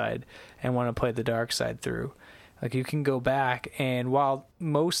light side and want to play the dark side through. Like you can go back, and while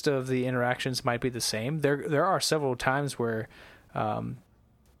most of the interactions might be the same, there are several times where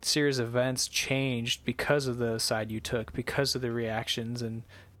series of events changed because of the side you took, because of the reactions and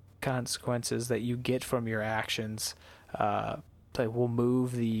consequences that you get from your actions. Like will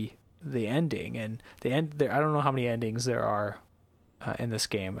move the ending, and the end there. I don't know how many endings there are in this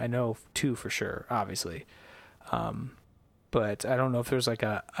game. I know 2 for sure, obviously, but I don't know if there's like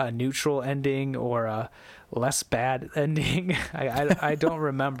a neutral ending or a less bad ending. I don't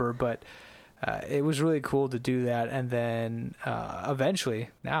remember, but it was really cool to do that. And then eventually,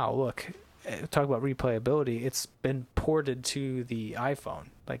 now look, talk about replayability. It's been ported to the iPhone.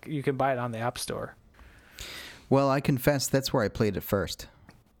 Like, you can buy it on the App Store. Well, I confess that's where I played it first.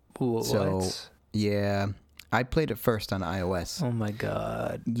 Ooh, So, what? yeah, I played it first on iOS. Oh my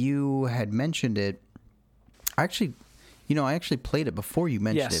god. You had mentioned it. Actually, I actually played it before you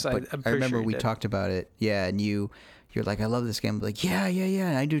mentioned Yes, it, but I'm I pretty remember sure you we did. talked about it. Yeah, and you're like, I love this game. I'm like, yeah,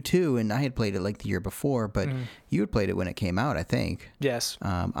 I do too. And I had played it like the year before, but you had played it when it came out, I think. Yes.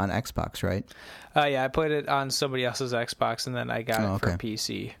 On Xbox, right? Yeah, I played it on somebody else's Xbox, and then I got it for okay.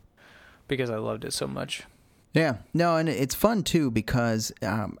 PC because I loved it so much. Yeah, no, and it's fun too because,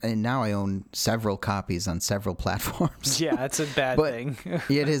 and now I own several copies on several platforms. Yeah, it's a bad thing.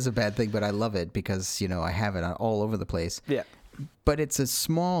 It is a bad thing, but I love it because, I have it all over the place. Yeah. But it's a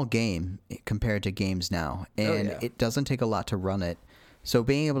small game compared to games now, and it doesn't take a lot to run it. So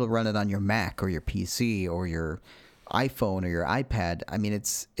being able to run it on your Mac or your PC or your iPhone or your iPad, I mean,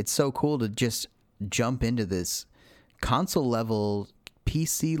 it's so cool to just jump into this console level,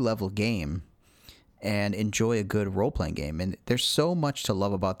 PC level game and enjoy a good role-playing game. And there's so much to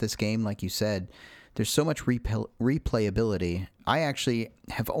love about this game, like you said. There's so much replayability. I actually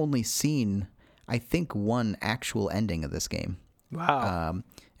have only seen, I think, one actual ending of this game. Wow.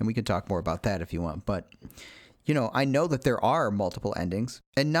 And we can talk more about that if you want. But, I know that there are multiple endings,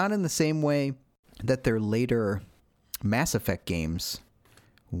 and not in the same way that their later Mass Effect games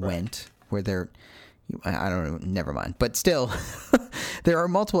went, where they're... I don't know, never mind. But still, there are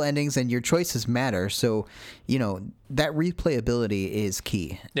multiple endings and your choices matter. So, that replayability is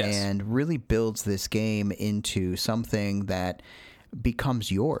key and really builds this game into something that becomes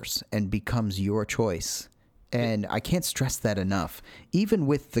yours and becomes your choice. And I can't stress that enough. Even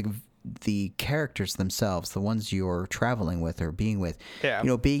with the characters themselves, the ones you're traveling with or being with,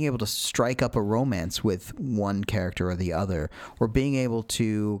 being able to strike up a romance with one character or the other, or being able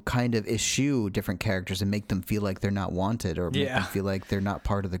to kind of eschew different characters and make them feel like they're not wanted or make them feel like they're not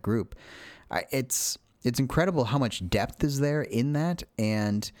part of the group. It's incredible how much depth is there in that,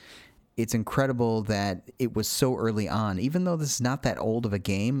 and it's incredible that it was so early on, even though this is not that old of a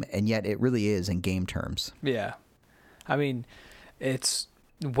game, and yet it really is in game terms. Yeah. I mean, it's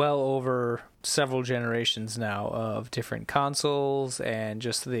well over several generations now of different consoles and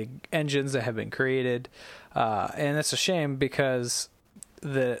just the engines that have been created. And that's a shame because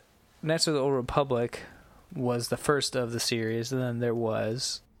the Knights of the Old Republic was the first of the series, and then there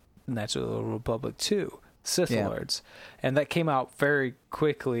was Knights of the Old Republic 2, Sith Lords. And that came out very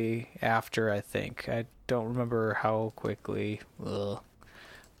quickly after, I think. I don't remember how quickly.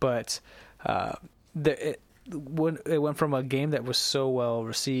 But it went from a game that was so well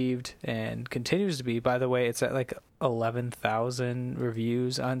received and continues to be. By the way, it's at like 11,000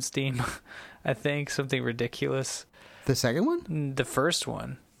 reviews on Steam, I think, something ridiculous. The second one? The first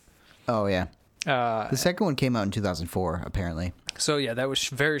one. Oh, yeah. The second one came out in 2004, apparently. So, yeah, that was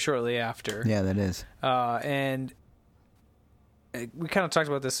very shortly after. Yeah, that is. And we kind of talked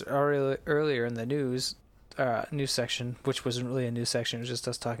about this earlier in the news section, which wasn't really a news section. It was just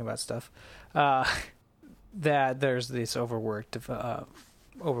us talking about stuff. That there's this overworked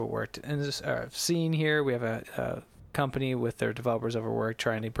scene here. We have a company with their developers overworked,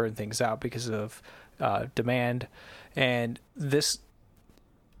 trying to burn things out because of demand. And this,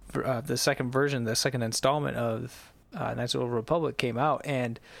 the second version, the second installment of Knights of the Old Republic came out,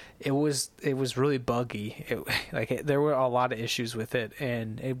 and it was really buggy. There were a lot of issues with it,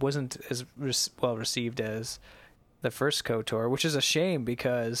 and it wasn't as well received as the first KOTOR, which is a shame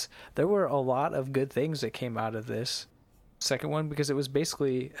because there were a lot of good things that came out of this second one, because it was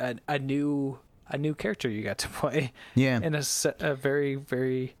basically a new character you got to play. Yeah. In a very,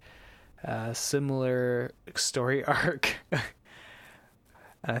 very similar story arc. And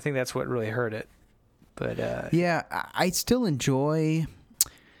I think that's what really hurt it. But yeah, I still enjoy,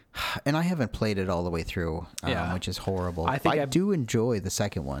 and I haven't played it all the way through, which is horrible. I do enjoy the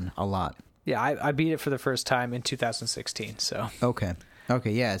second one a lot. Yeah, I beat it for the first time in 2016. So okay,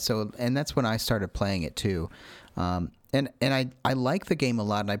 yeah. So, and that's when I started playing it too, and I like the game a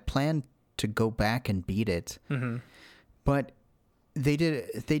lot, and I plan to go back and beat it. Mm-hmm. But they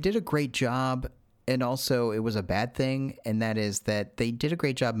did a great job, and also it was a bad thing, and that is that they did a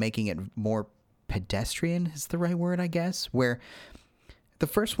great job making it more pedestrian. Is the right word, I guess, where the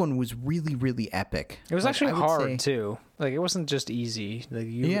first one was really, really epic. It was actually hard, too. Like, it wasn't just easy. Like,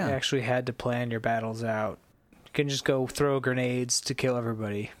 you actually had to plan your battles out. You couldn't just go throw grenades to kill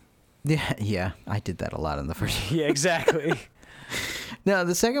everybody. Yeah. I did that a lot in the first one. Yeah, exactly. Now,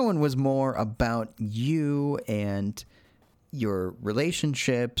 the second one was more about you and your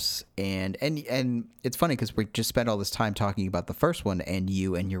relationships, and it's funny because we just spent all this time talking about the first one and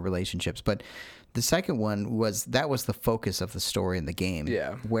you and your relationships, but the second one was the focus of the story in the game.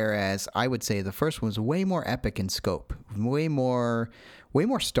 Yeah. Whereas I would say the first one was way more epic in scope, way more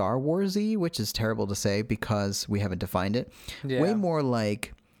Star Wars-y, which is terrible to say because we haven't defined it. Yeah. Way more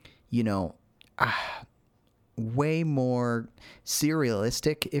like, way more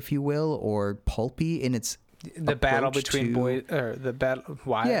serialistic, if you will, or pulpy in its the battle between boys, I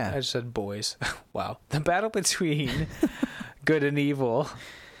just said boys. Wow. The battle between good and evil.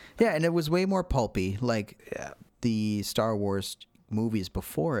 Yeah, and it was way more pulpy, like the Star Wars movies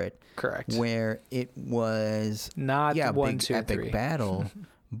before it. Correct. Where it was not one, big two, epic three. battle,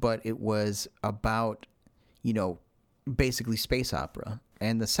 but it was about, basically space opera.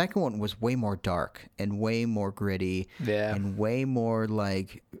 And the second one was way more dark and way more gritty and way more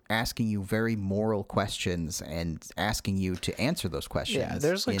like asking you very moral questions and asking you to answer those questions. Yeah,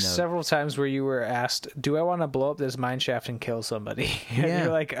 there's like several times where you were asked, do I want to blow up this mine shaft and kill somebody? And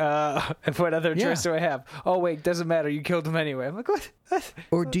you're like, what other choice do I have? Oh, wait, doesn't matter. You killed him anyway. I'm like, what?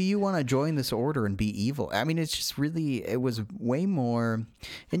 Or do you want to join this order and be evil? I mean, it's just really, it was way more,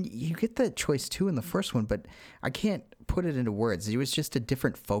 and you get that choice too in the first one, but I can't put it into words. It was just a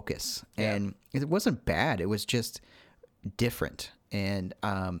different focus, and it wasn't bad. It was just different, and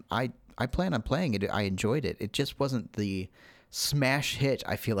I plan on playing it. I enjoyed it. It just wasn't the smash hit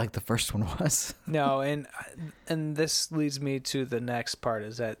I feel like the first one was. No, and this leads me to the next part,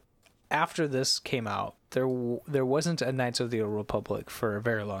 is that after this came out, there wasn't a Knights of the Old Republic for a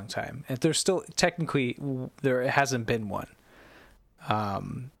very long time, and there's still technically there hasn't been one.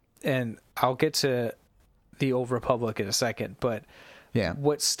 And I'll get to the Old Republic in a second, but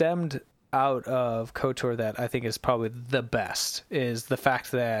what stemmed out of KOTOR that I think is probably the best is the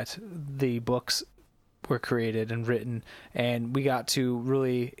fact that the books were created and written, and we got to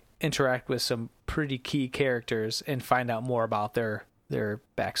really interact with some pretty key characters and find out more about their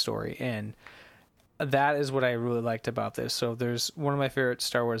backstory, and that is what I really liked about this. So there's one of my favorite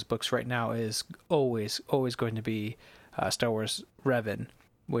Star Wars books right now is always going to be Star Wars Revan,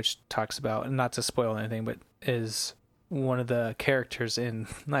 which talks about, and not to spoil anything, but is one of the characters in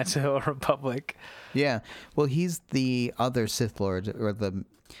Knights of the Old Republic. Yeah. Well, he's the other Sith Lord, or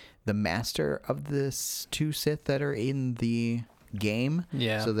the master of the two Sith that are in the game.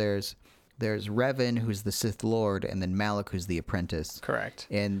 Yeah. So there's Revan, who's the Sith Lord, and then Malak, who's the apprentice. Correct.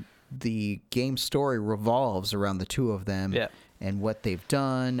 And the game story revolves around the two of them and what they've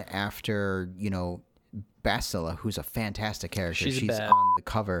done after, Bastila, who's a fantastic character. She's on the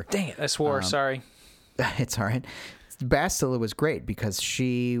cover. Dang it, I swore. Sorry. It's all right. Bastila was great because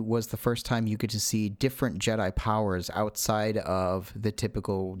she was the first time you get to see different Jedi powers outside of the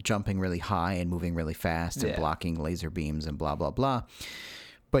typical jumping really high and moving really fast and blocking laser beams and blah, blah, blah.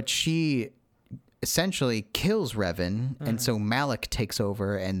 But she essentially kills Revan, and so Malak takes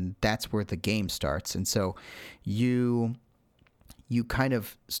over, and that's where the game starts. And so you kind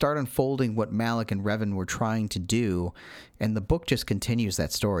of start unfolding what Malak and Revan were trying to do, and the book just continues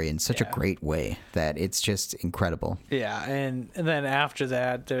that story in such a great way that it's just incredible. Yeah, and then after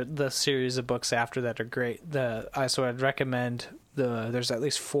that, the series of books after that are great. So I'd recommend there's at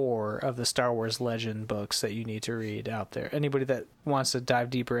least 4 of the Star Wars Legend books that you need to read out there. Anybody that wants to dive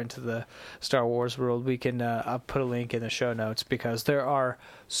deeper into the Star Wars world, we can I'll put a link in the show notes, because there are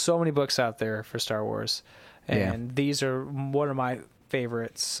so many books out there for Star Wars. And these are one of my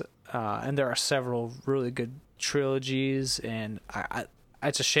favorites, and there are several really good trilogies, and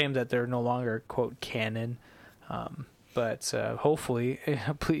it's a shame that they're no longer, quote, canon, but hopefully,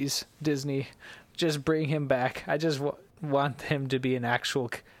 please, Disney, just bring him back. I just want him to be an actual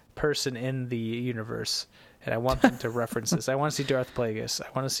person in the universe, and I want them to reference this. I want to see Darth Plagueis. I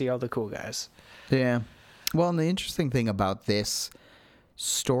want to see all the cool guys. Yeah. Well, and the interesting thing about this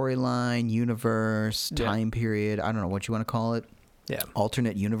storyline, universe, time period, I don't know what you want to call it,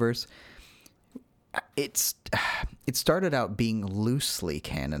 alternate universe, it started out being loosely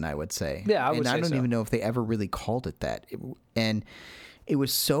canon, I would say. Yeah, I would say I don't so. even know if they ever really called it that. And it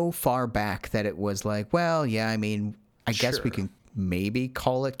was so far back that it was like, well, yeah, I mean, I guess we can maybe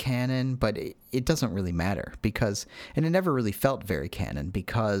call it canon, but it doesn't really matter, because, and it never really felt very canon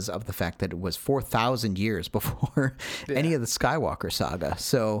because of the fact that it was 4,000 years before any of the Skywalker saga.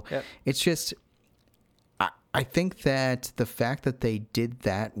 So it's just, I think that the fact that they did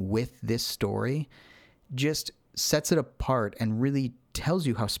that with this story just sets it apart and really tells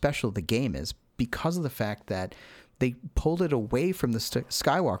you how special the game is, because of the fact that they pulled it away from the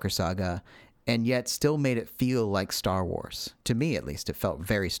Skywalker saga and yet still made it feel like Star Wars. To me, at least, it felt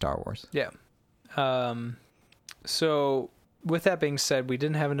very Star Wars. Yeah. So with that being said, we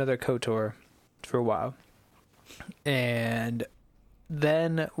didn't have another KOTOR for a while. And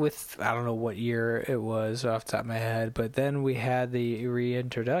then with, I don't know what year it was off the top of my head, but then we had the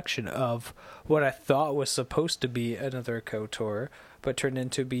reintroduction of what I thought was supposed to be another KOTOR, but turned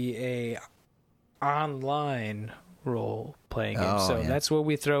into be a online role-playing game. So that's what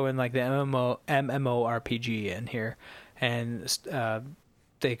we throw in, like the MMORPG in here. And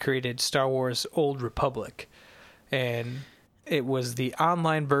they created Star Wars Old Republic. And it was the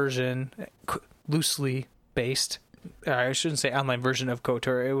online version, loosely based. I shouldn't say online version of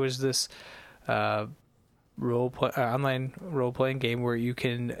KOTOR. It was this online role-playing game where you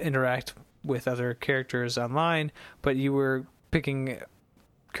can interact with other characters online, but you were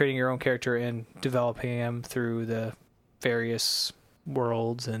creating your own character and developing them through the various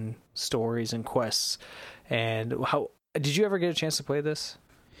worlds and stories and quests. And how did you ever get a chance to play this?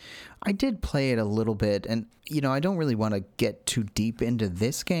 I did play it a little bit, and I don't really want to get too deep into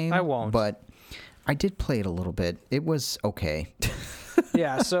this game. I won't. But I did play it a little bit. It was okay.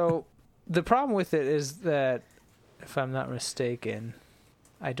 Yeah, so the problem with it is that, if I'm not mistaken,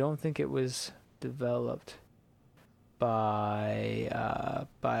 I don't think it was developed by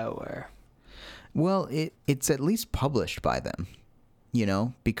BioWare. Well, it's at least published by them,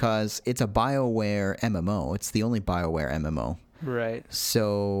 because it's a BioWare MMO. It's the only BioWare MMO. Right.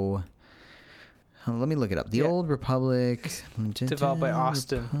 So let me look it up. The Old Republic. Developed by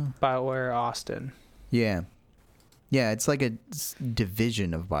Austin. BioWare Austin. Yeah. Yeah, it's like a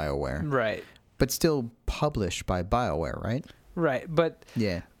division of BioWare. Right. But still published by BioWare, right? Right. But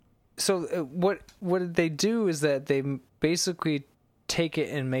yeah. So what they do is that they basically take it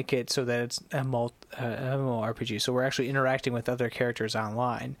and make it so that it's a MMORPG. So we're actually interacting with other characters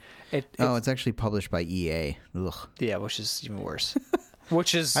online. It's actually published by EA. Ugh. Yeah, which is even worse. I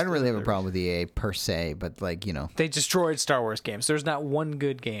don't really have a problem with EA per se, but they destroyed Star Wars games. There's not one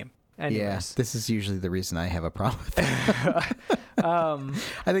good game. Anyways. Yeah, this is usually the reason I have a problem with it.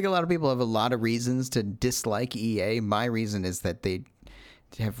 I think a lot of people have a lot of reasons to dislike EA. My reason is that they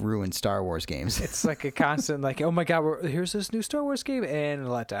have ruined Star Wars games. It's like a constant, oh my God, here's this new Star Wars game, and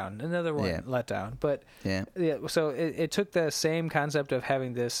letdown. Another one, letdown. But yeah, so it took the same concept of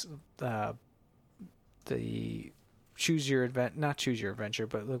having this, the not choose your adventure,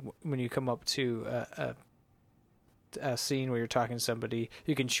 but when you come up to a scene where you're talking to somebody,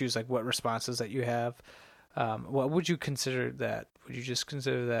 you can choose what responses that you have. What would you consider that? Would you just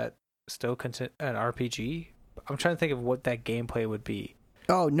consider that still an RPG? I'm trying to think of what that gameplay would be.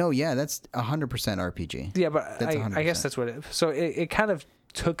 Oh, no, yeah, that's 100% RPG. Yeah, but I guess that's what it is. So it kind of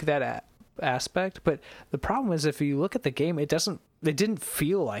took that aspect, but the problem is if you look at the game, it didn't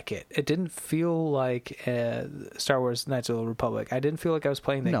feel like it. It didn't feel like Star Wars Knights of the Old Republic. I didn't feel like I was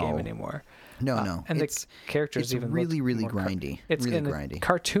playing that game anymore. No. And the characters even really grindy. It's really grindy.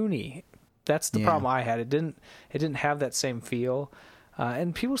 Cartoony. That's the problem I had. It didn't have that same feel.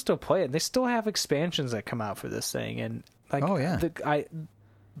 And people still play it. They still have expansions that come out for this thing. And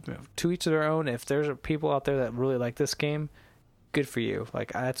to each of their own. If there's people out there that really like this game, good for you.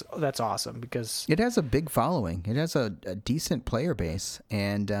 That's awesome because it has a big following. It has a decent player base,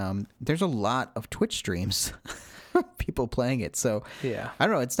 and there's a lot of Twitch streams, people playing it. So yeah, I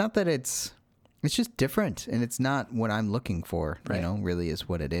don't know. It's not that it's just different, and it's not what I'm looking for. Right. Really is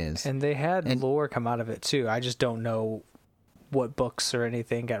what it is. And they had lore come out of it too. I just don't know what books or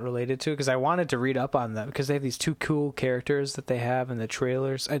anything got related to, because I wanted to read up on them because they have these two cool characters that they have in the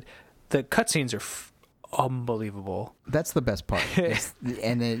trailers. The cutscenes are unbelievable. That's the best part.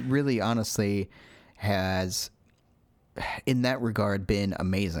 And it really honestly has, in that regard, been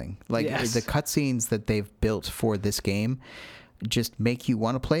amazing. The cutscenes that they've built for this game just make you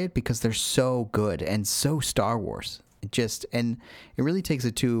want to play it because they're so good and so Star Wars. And it really takes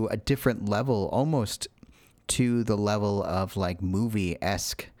it to a different level, almost to the level of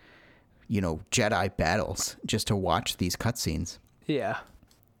movie-esque, Jedi battles, just to watch these cutscenes. Yeah.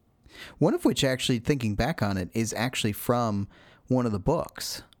 One of which, actually, thinking back on it, is actually from one of the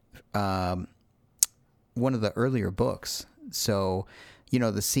books, one of the earlier books. So,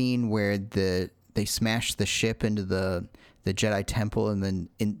 the scene where they smash the ship into the Jedi temple, and then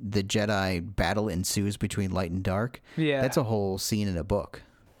the Jedi battle ensues between light and dark. Yeah. That's a whole scene in a book.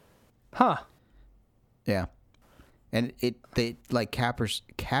 Huh. Yeah. And it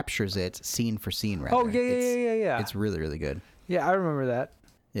captures it scene for scene, rather. Oh, yeah. It's really, really good. Yeah, I remember that.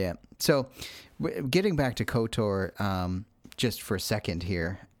 Yeah. So, getting back to KOTOR, just for a second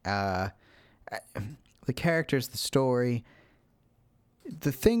here, the characters, the story.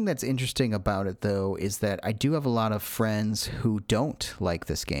 The thing that's interesting about it, though, is that I do have a lot of friends who don't like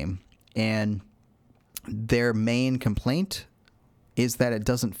this game, and their main complaint is that it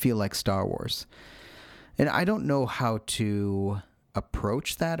doesn't feel like Star Wars. And I don't know how to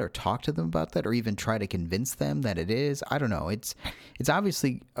approach that or talk to them about that or even try to convince them that it is. I don't know. It's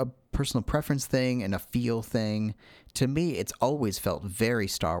obviously a personal preference thing and a feel thing. To me, it's always felt very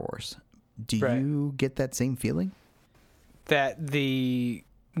Star Wars. Do you get that same feeling? That the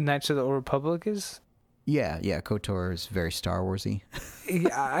Knights of the Old Republic is? Yeah, KOTOR is very Star Warsy.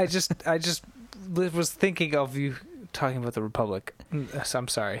 Yeah, I just was thinking of you talking about the Republic. So I'm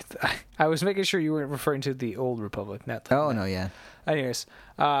sorry. I was making sure you weren't referring to the Old Republic, not the... No, yeah. Anyways,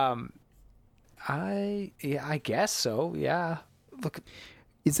 I guess so. Yeah. Look,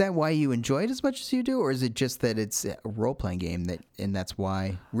 is that why you enjoy it as much as you do, or is it just that it's a role-playing game and that's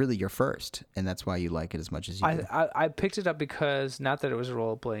why really you're first, and that's why you like it as much as you do? I picked it up because, not that it was a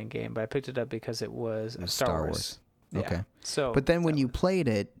role-playing game, but I picked it up because it was Star Wars. Okay. Yeah. So, but then when you played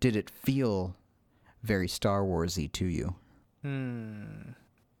it, did it feel very Star Warsy to you?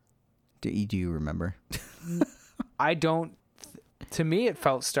 Do you remember? I don't. To me, it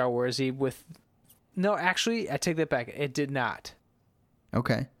felt Star Warsy with... No, actually, I take that back. It did not.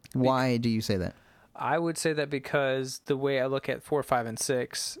 Okay. Why do you say that? I would say that because the way I look at 4, 5, and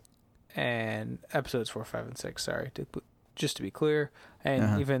 6, and episodes 4, 5, and 6, sorry, just to be clear,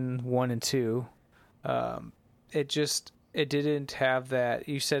 and even 1 and 2, it didn't have that.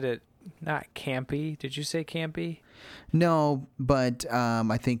 You said it not campy. Did you say campy? No, but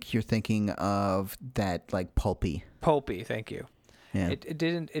I think you're thinking of that like pulpy. Pulpy, thank you. Yeah. It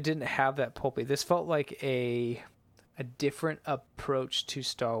didn't have that pulpy. This felt like a different approach to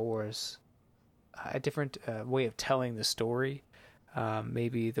Star Wars, a different way of telling the story.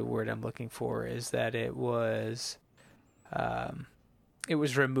 Maybe the word I'm looking for is that it was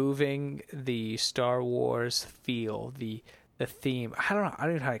removing the Star Wars feel, the theme. I don't know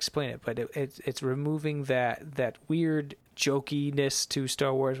how to explain it, but it's removing that weird jokiness to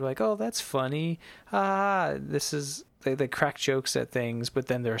Star Wars. We're like, oh, that's funny. This is they crack jokes at things, but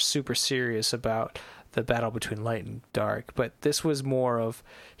then they're super serious about the battle between light and dark. But this was more of,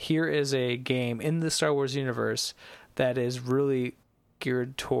 here is a game in the Star Wars universe that is really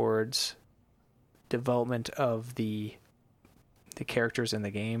geared towards development of the characters in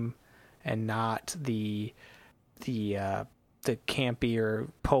the game, and not the campy or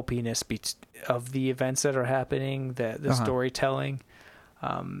pulpiness of the events that are happening, the storytelling.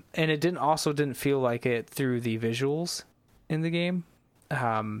 And it didn't feel like it through the visuals in the game,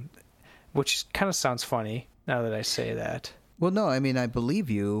 which kind of sounds funny now that I say that. Well, no, I mean, I believe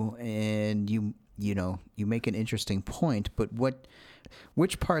you, and you make an interesting point, but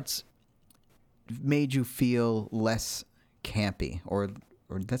which parts made you feel less campy, or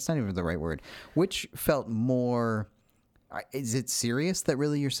that's not even the right word, which felt more... Is it serious that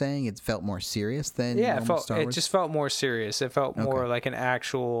really you're saying it felt more serious than Star Wars? It just felt more serious. It felt more like an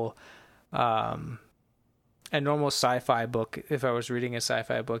actual, a normal sci-fi book. If I was reading a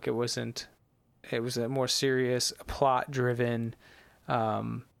sci-fi book, it was a more serious, plot-driven,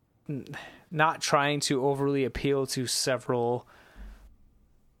 not trying to overly appeal to several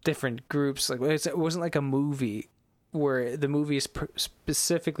different groups. Like, it wasn't like a movie where the movie is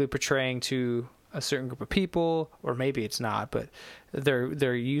specifically portraying to a certain group of people, or maybe it's not, but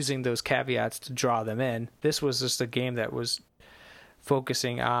they're using those caveats to draw them in. This was just a game that was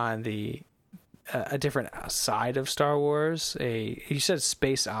focusing on a different side of Star Wars. You said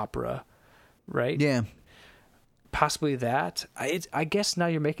space opera, right? Yeah, possibly that. I guess now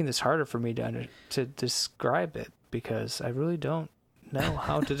you're making this harder for me to describe it, because I really don't know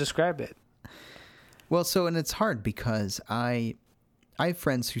how to describe it. Well, and it's hard because I have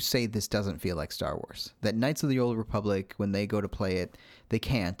friends who say this doesn't feel like Star Wars. That Knights of the Old Republic, when they go to play it, they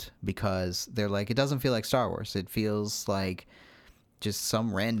can't, because they're like, it doesn't feel like Star Wars. It feels like just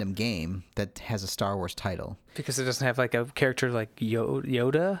some random game that has a Star Wars title. Because it doesn't have like a character like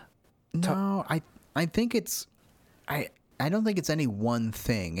Yoda? No, I think it's... I don't think it's any one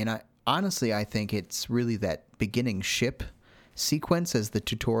thing. And I think it's really that beginning ship sequence as the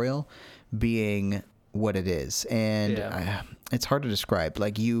tutorial being what it is. And it's hard to describe.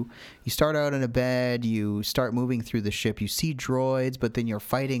 Like, you start out in a bed, you start moving through the ship, you see droids, but then you're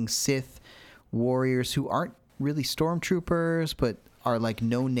fighting Sith warriors who aren't really stormtroopers, but are like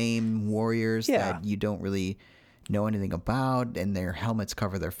no-name warriors that you don't really know anything about, and their helmets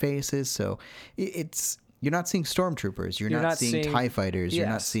cover their faces. So it's... You're not seeing stormtroopers. You're not seeing TIE fighters. Yes. You're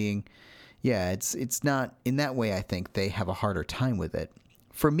not seeing... Yeah, it's not... In that way, I think they have a harder time with it.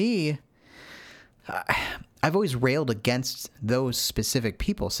 For me, I've always railed against those specific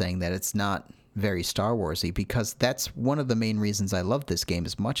people saying that it's not very Star Warsy, because that's one of the main reasons I love this game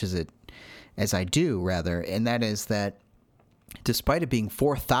as much as I do, rather, and that is that despite it being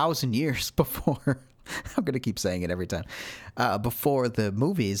 4,000 years before, I'm going to keep saying it every time, before the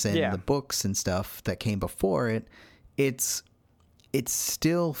movies and the books and stuff that came before it, it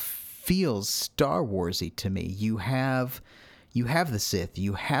still feels Star Warsy to me. You have the Sith,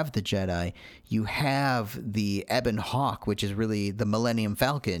 you have the Jedi, you have the Ebon Hawk, which is really the Millennium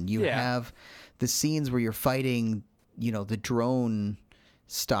Falcon. You have the scenes where you're fighting, the drone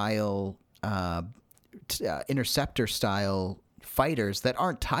style, interceptor style fighters that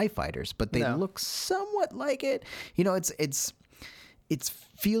aren't TIE fighters, but they look somewhat like it. It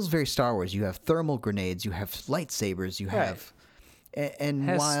feels very Star Wars. You have thermal grenades, you have lightsabers, you have... And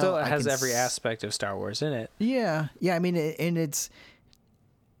it while it has every aspect of Star Wars in it. Yeah. I mean, and it's...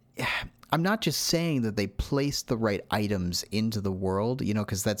 I'm not just saying that they placed the right items into the world,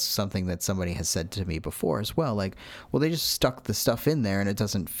 because that's something that somebody has said to me before as well. Like, well, they just stuck the stuff in there and it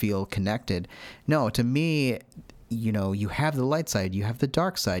doesn't feel connected. No, to me, you have the light side, you have the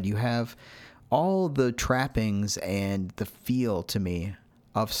dark side, you have all the trappings and the feel, to me,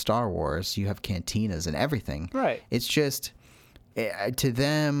 of Star Wars. You have cantinas and everything. Right. It's just... to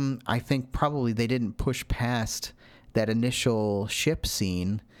them, I think probably they didn't push past that initial ship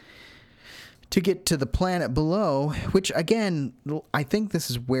scene to get to the planet below, which, again, I think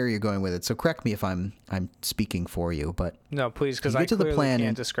this is where you're going with it. So correct me if I'm speaking for you, but... No, please, because I clearly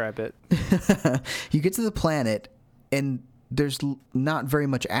can't describe it. You get to the planet, and there's not very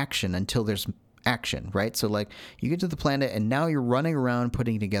much action until there's action, right? So, like, you get to the planet, and now you're running around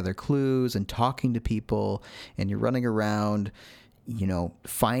putting together clues and talking to people, and you're running around...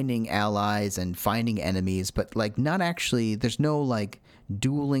 finding allies and finding enemies, but like not actually, there's no like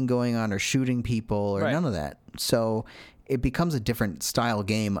dueling going on or shooting people or none of that. So it becomes a different style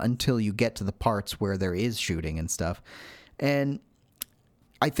game until you get to the parts where there is shooting and stuff. And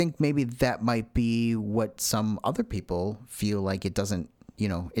I think maybe that might be what some other people feel like it doesn't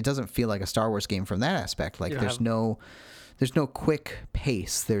feel like a Star Wars game from that aspect. Like there's no quick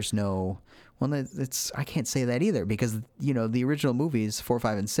pace. There's no... Well, I can't say that either because, the original movies, 4,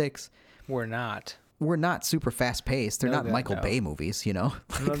 5, and 6... Were not super fast-paced. They're not Michael Bay movies, No,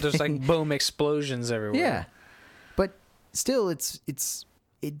 just like boom, explosions everywhere. Yeah. But still,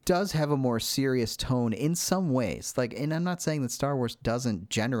 it does have a more serious tone in some ways. Like, and I'm not saying that Star Wars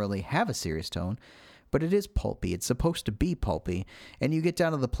doesn't generally have a serious tone, but it is pulpy. It's supposed to be pulpy. And you get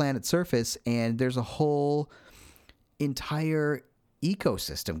down to the planet surface, and there's a whole entire...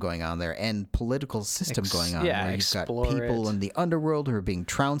 ecosystem going on there and political system going on where you've got people in the underworld who are being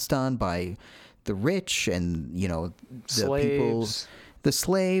trounced on by the rich and the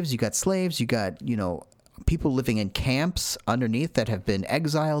slaves. You got slaves, you got people living in camps underneath that have been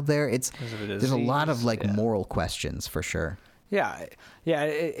exiled there. There's a lot of moral questions for sure.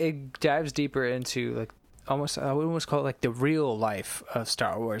 It dives deeper into like I would almost call it like the real life of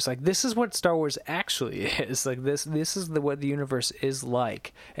Star Wars. Like this is what Star Wars actually is. Like this is what the universe is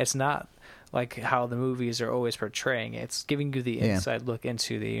like. It's not like how the movies are always portraying it. It's giving you the inside look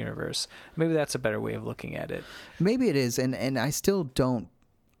into the universe. Maybe that's a better way of looking at it. Maybe it is, and I still don't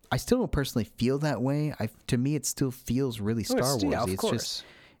personally feel that way. To me, it still feels really Star Warsy. Yeah, of course.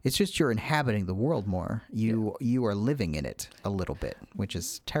 It's just you're inhabiting the world more. You are living in it a little bit, which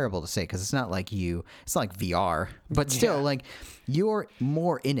is terrible to say because it's not like VR, but still like you're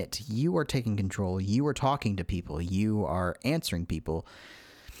more in it. You are taking control. You are talking to people. You are answering people.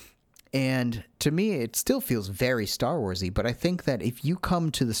 And to me, it still feels very Star Warsy, but I think that if you come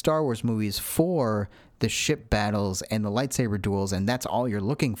to the Star Wars movies for the ship battles and the lightsaber duels and that's all you're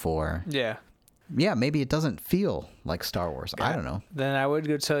looking for. Yeah, maybe it doesn't feel like Star Wars. I don't know. Then I would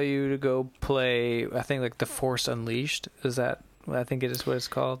go tell you to go play, I think, like The Force Unleashed. Is that, I think it is what it's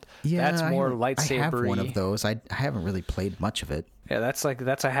called? Yeah, that's more lightsaber-y. I have one of those. I haven't really played much of it. Yeah, that's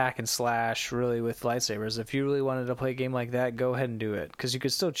a hack and slash, really, with lightsabers. If you really wanted to play a game like that, go ahead and do it. Because you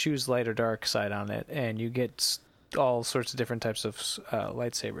could still choose light or dark side on it, and you get all sorts of different types of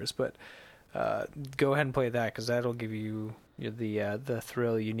lightsabers. But go ahead and play that, because that'll give you the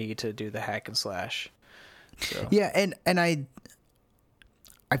thrill you need to do the hack and slash. So. Yeah, and I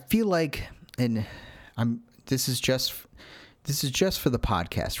feel like, and this is just for the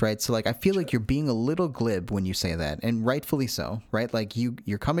podcast, right? So like I feel like you're being a little glib when you say that, and rightfully so, right? Like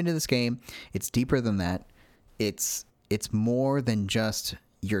you're coming to this game, it's deeper than that. It's more than just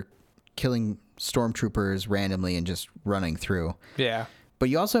you're killing stormtroopers randomly and just running through. Yeah. But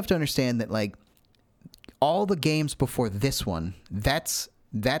you also have to understand that like all the games before this one, that's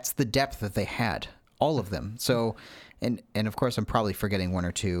the depth that they had, all of them. So, and of course I'm probably forgetting one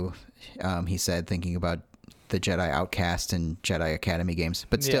or two. He said, thinking about the Jedi Outcast and Jedi Academy games,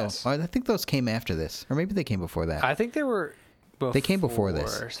 but still, yes. I think those came after this, or maybe they came before that. I think they were They came before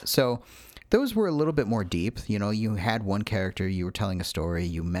this. So those were a little bit more deep. You know, you had one character, you were telling a story,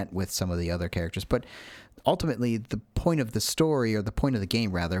 you met with some of the other characters, but ultimately the point of the story, or the point of the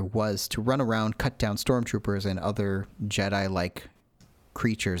game rather, was to run around, cut down stormtroopers and other Jedi-like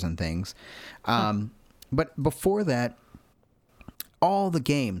creatures and things. But before that, all the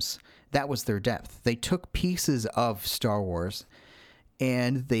games, that was their depth. They took pieces of Star Wars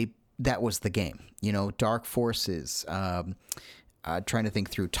and that was the game. You know, Dark Forces, trying to think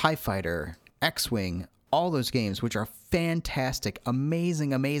through TIE Fighter, X-Wing, all those games, which are fantastic,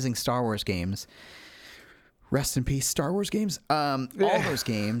 amazing, amazing Star Wars games. Rest in peace, Star Wars games. All those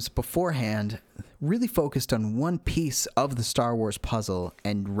games beforehand really focused on one piece of the Star Wars puzzle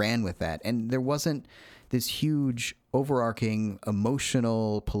and ran with that. And there wasn't this huge, overarching,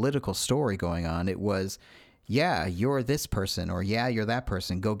 emotional, political story going on. It was, yeah, you're this person, or yeah, you're that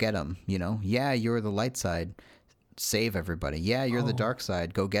person, go get them. You know, yeah, you're the light side, save everybody. Yeah, you're the dark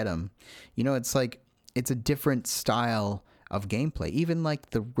side, go get them. You know, it's like, it's a different style of gameplay. Even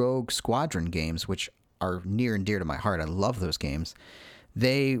like the Rogue Squadron games, which are near and dear to my heart. I love those games.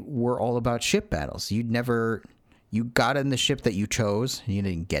 They were all about ship battles. You got in the ship that you chose. You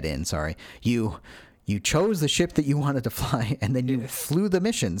didn't get in, sorry. You chose the ship that you wanted to fly, and then you flew the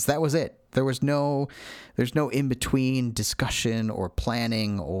missions. That was it. There's no in-between discussion or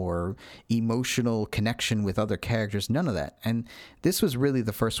planning or emotional connection with other characters. None of that. And this was really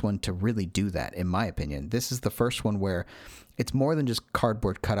the first one to really do that, in my opinion. This is the first one where it's more than just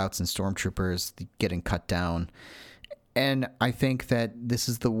cardboard cutouts and stormtroopers getting cut down. And I think that this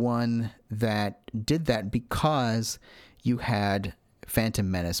is the one that did that because you had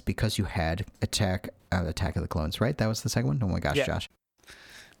Phantom Menace, because you had Attack of the Clones, right? That was the second one? Oh my gosh, yeah. Josh.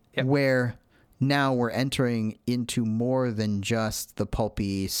 Yep. Where now we're entering into more than just the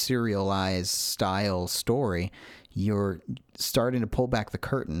pulpy, serialized style story. You're starting to pull back the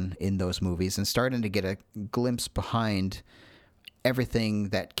curtain in those movies and starting to get a glimpse behind everything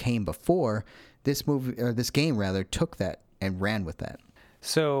that came before. This movie, or this game rather, took that and ran with that.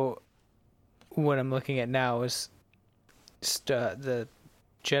 So what I'm looking at now is the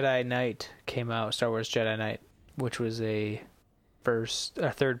Jedi Knight came out, Star Wars Jedi Knight, which was a first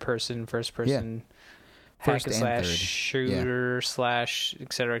person hack and slash shooter slash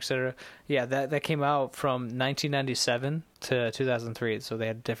et cetera. Yeah, that came out from 1997 to 2003, so they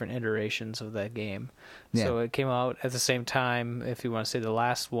had different iterations of that game. Yeah. So it came out at the same time, if you want to say the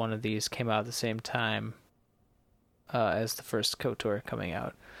last one of these came out at the same time as the first KOTOR coming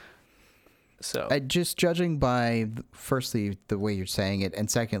out. So just judging by, firstly, the way you're saying it, and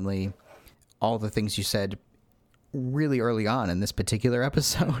secondly, all the things you said really early on in this particular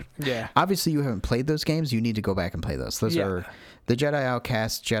episode. Yeah. Obviously, you haven't played those games. You need to go back and play those. Those are the Jedi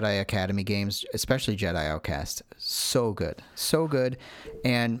Outcast, Jedi Academy games, especially Jedi Outcast. So good. So good.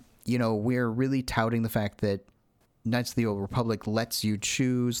 And, you know, we're really touting the fact that Knights of the Old Republic lets you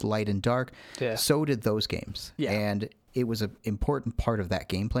choose light and dark. Yeah. So did those games. Yeah. And it was an important part of that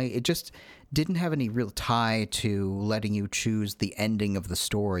gameplay. It just didn't have any real tie to letting you choose the ending of the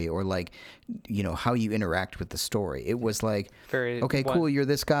story or, like, you know, how you interact with the story. It was like, cool, you're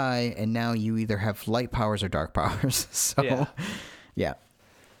this guy, and now you either have light powers or dark powers. So, yeah.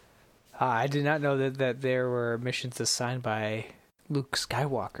 I did not know that there were missions assigned by Luke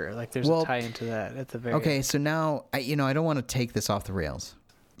Skywalker. Like, there's a tie into that at the very end. So now, I don't want to take this off the rails.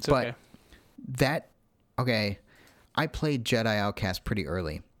 But I played Jedi Outcast pretty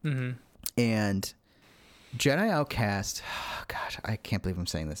early. Mm-hmm. And Jedi Outcast, God, I can't believe I'm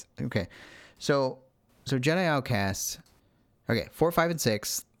saying this. Okay. So Jedi Outcast, 4, 5, and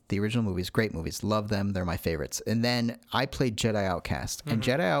 6, the original movies, great movies. Love them. They're my favorites. And then I played Jedi Outcast. Mm-hmm. And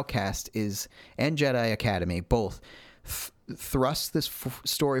Jedi Outcast and Jedi Academy both thrust this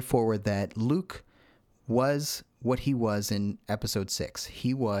story forward that Luke was what he was in Episode 6.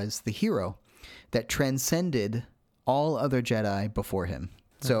 He was the hero that transcended all other Jedi before him.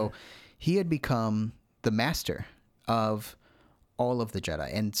 So he had become the master of all of the Jedi.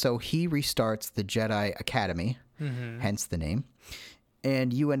 And so he restarts the Jedi Academy, hence the name.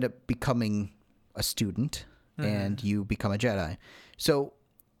 And you end up becoming a student, and you become a Jedi. So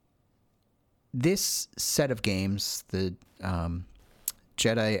this set of games, the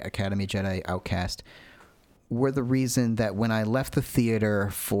Jedi Academy, Jedi Outcast, were the reason that when I left the theater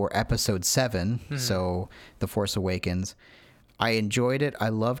for Episode 7, so The Force Awakens, I enjoyed it. I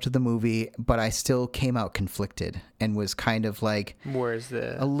loved the movie, but I still came out conflicted and was kind of like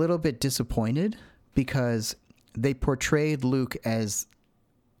a little bit disappointed because they portrayed Luke as,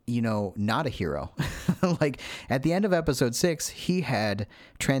 not a hero. Like at the end of Episode 6, he had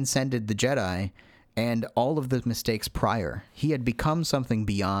transcended the Jedi and all of the mistakes prior. He had become something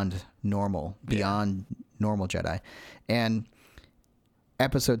beyond normal Jedi. And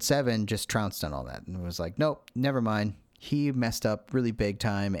episode 7 just trounced on all that and was like, nope, never mind. He messed up really big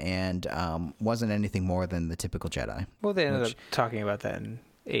time and wasn't anything more than the typical Jedi. Well, they ended up talking about that in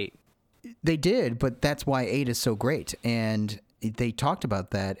 8. They did, but that's why 8 is so great. And they talked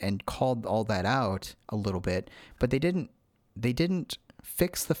about that and called all that out a little bit, but they didn't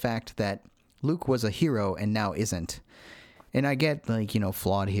fix the fact that Luke was a hero and now isn't. And I get, like,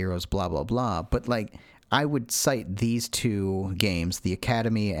 flawed heroes, blah, blah, blah. But, like, I would cite these 2 games, the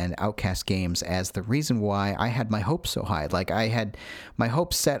Academy and Outcast games, as the reason why I had my hopes so high. Like, I had my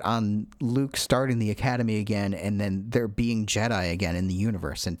hopes set on Luke starting the Academy again and then there being Jedi again in the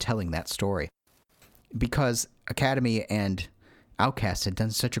universe and telling that story. Because Academy and Outcast had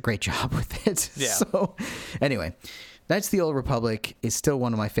done such a great job with it. Yeah. So, anyway, Knights of the Old Republic is still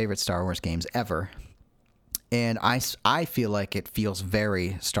one of my favorite Star Wars games ever. And I feel like it feels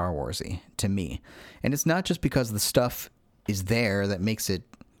very Star Wars-y to me. And it's not just because the stuff is there that makes it,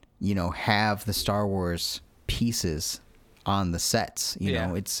 have the Star Wars pieces on the sets. You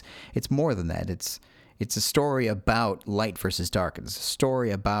know, it's more than that. It's a story about light versus dark. It's a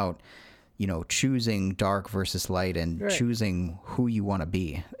story about, choosing dark versus light and choosing who you want to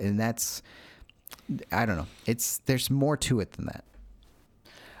be. And that's, I don't know. There's more to it than that.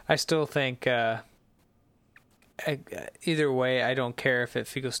 I still think... either way, I don't care if it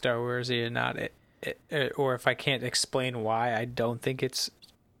feels Star Wars-y or not, or if I can't explain why. I don't think it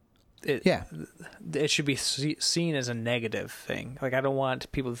should be seen as a negative thing. Like, I don't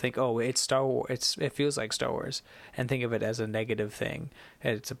want people to think, oh, it's Star Wars, it feels like Star Wars, and think of it as a negative thing.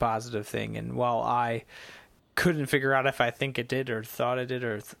 It's a positive thing. And while I couldn't figure out if I think it did or thought it did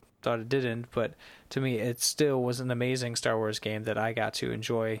or thought it didn't, but to me, it still was an amazing Star Wars game that I got to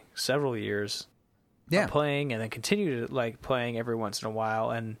enjoy several years. Playing and then continue to like playing every once in a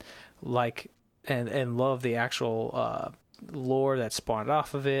while and love the actual lore that spawned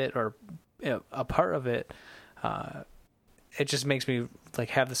off of it or a part of it. It just makes me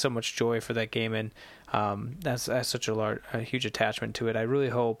like have so much joy for that game, and that's such a huge attachment to it. I really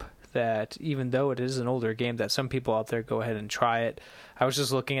hope that even though it is an older game, that some people out there go ahead and try it. I was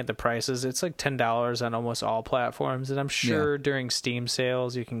just looking at the prices. It's like $10 on almost all platforms, and I'm sure during Steam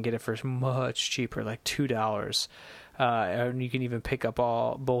sales you can get it for much cheaper, like $2. And you can even pick up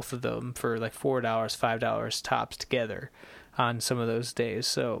both of them for like $4, $5 tops together on some of those days.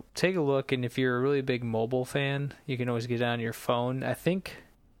 So take a look, and if you're a really big mobile fan, you can always get it on your phone. I think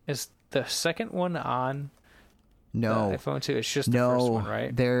it's the second one on iPhone 2. It's just the first one,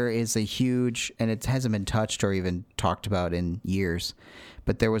 right? There is a huge, and it hasn't been touched or even talked about in years,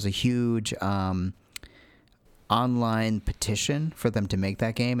 but there was a huge online petition for them to make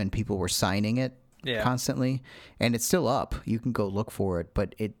that game, and people were signing it constantly, and it's still up. You can go look for it,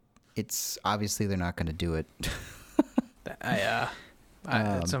 but it's obviously they're not going to do it.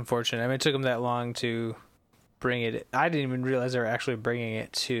 It's unfortunate. I mean, it took them that long to bring it. I didn't even realize they were actually bringing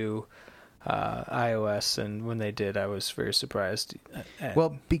it to iOS, and when they did, I was very surprised.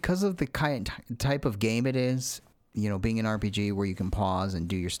 Well, because of the type of game it is, being an RPG where you can pause and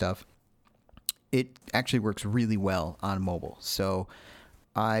do your stuff, it actually works really well on mobile. So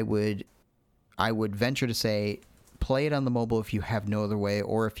I would venture to say play it on the mobile if you have no other way,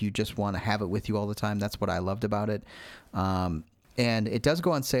 or if you just want to have it with you all the time. That's what I loved about it. And it does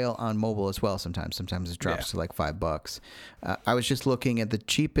go on sale on mobile as well sometimes. Sometimes it drops to like $5. I was just looking at the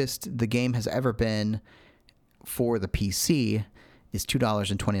cheapest the game has ever been for the PC is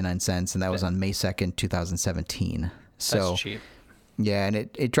 $2.29, and that was on May 2nd, 2017. So that's cheap. Yeah, and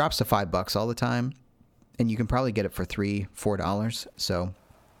it drops to $5 all the time, and you can probably get it for $3-4. So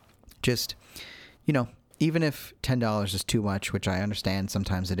just, even if $10 is too much, which I understand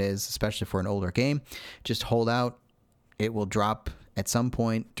sometimes it is, especially for an older game, just hold out. It will drop at some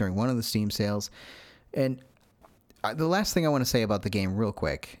point during one of the Steam sales. And the last thing I want to say about the game real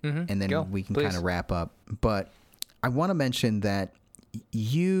quick, and then we can kind of wrap up. But I want to mention that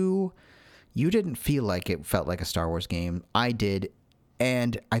you didn't feel like it felt like a Star Wars game. I did.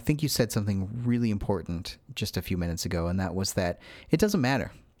 And I think you said something really important just a few minutes ago, and that was that it doesn't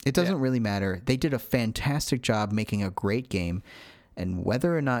matter. It doesn't really matter. They did a fantastic job making a great game. And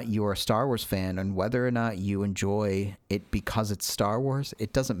whether or not you're a Star Wars fan and whether or not you enjoy it because it's Star Wars,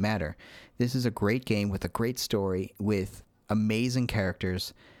 it doesn't matter. This is a great game with a great story, with amazing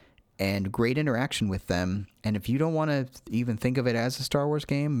characters and great interaction with them. And if you don't want to even think of it as a Star Wars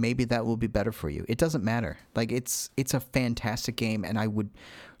game, maybe that will be better for you. It doesn't matter. Like, it's a fantastic game, and I would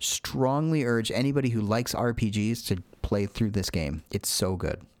strongly urge anybody who likes RPGs to play through this game. It's so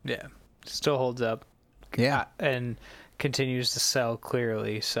good. Yeah. still holds up. Yeah. And continues to sell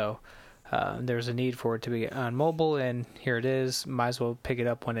clearly. So there's a need for it to be on mobile, and here it is. Might as well pick it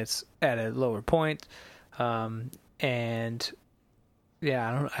up when it's at a lower point. And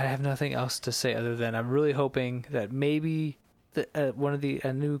yeah, I have nothing else to say other than I'm really hoping that maybe a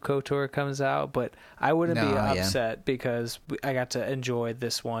new KOTOR comes out, but I wouldn't be upset because I got to enjoy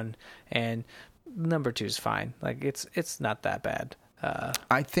this one, and number 2 is fine. Like it's not that bad.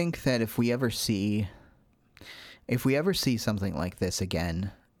 I think that if we ever see something like this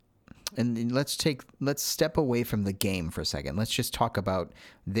again, and let's step away from the game for a second. Let's just talk about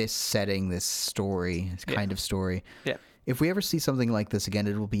this setting, this story, this kind of story. Yeah. If we ever see something like this again,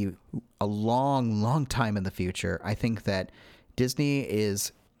 it will be a long, long time in the future. I think that Disney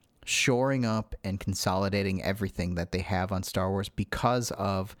is shoring up and consolidating everything that they have on Star Wars because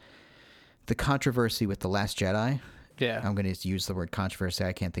of the controversy with The Last Jedi. Yeah. I'm going to use the word controversy.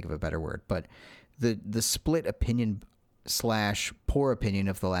 I can't think of a better word. But the split opinion / poor opinion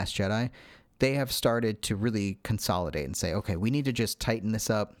of The Last Jedi, they have started to really consolidate and say, okay, we need to just tighten this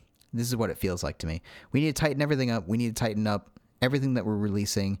up. This is what it feels like to me. We need to tighten everything up. We need to tighten up everything that we're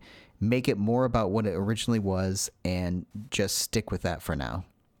releasing, make it more about what it originally was, and just stick with that for now,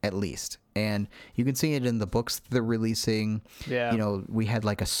 at least. And you can see it in the books they're releasing. Yeah. You know, we had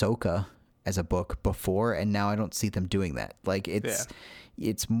like Ahsoka as a book before, and now I don't see them doing that. Like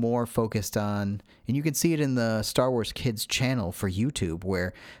it's more focused on, and you can see it in the Star Wars Kids channel for YouTube,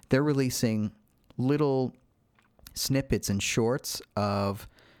 where they're releasing little snippets and shorts of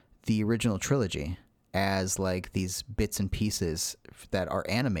the original trilogy as like these bits and pieces that are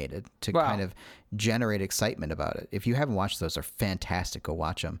animated to kind of generate excitement about it. If you haven't watched those, they're fantastic. Go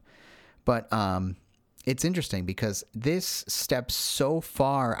watch them. But it's interesting because this steps so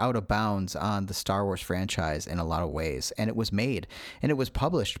far out of bounds on the Star Wars franchise in a lot of ways. And it was made and it was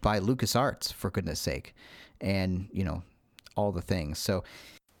published by LucasArts, for goodness sake. And, you know, all the things. So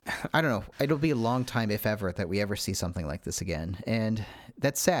I don't know. It'll be a long time, if ever, that we ever see something like this again. And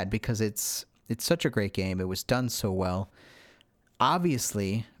that's sad because it's such a great game. It was done so well.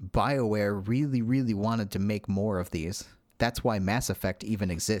 Obviously, BioWare really, really wanted to make more of these. That's why Mass Effect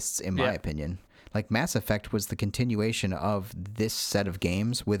even exists, in my opinion. Like, Mass Effect was the continuation of this set of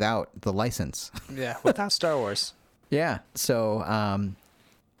games without the license. Yeah, without Star Wars. Yeah. So,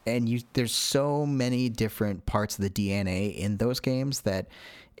 there's so many different parts of the DNA in those games that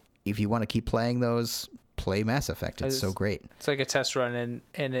if you want to keep playing those, play Mass Effect. It's so great. It's like a test run,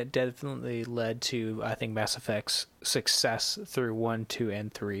 and it definitely led to, I think, Mass Effect's success through 1, 2,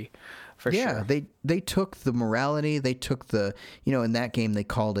 and 3, for sure. Yeah, they took the morality, they took the, you know, in that game they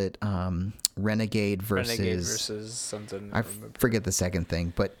called it Renegade versus something. I forget the second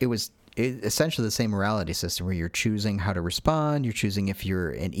thing, but it was essentially the same morality system where you're choosing how to respond, you're choosing if you're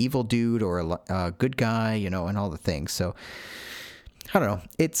an evil dude or a good guy, you know, and all the things. So I don't know.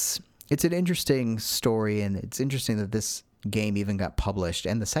 It's an interesting story, and it's interesting that this game even got published,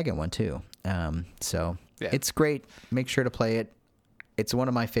 and the second one too. It's great. Make sure to play it. It's one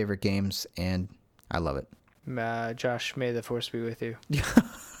of my favorite games, and I love it. Josh, may the force be with you.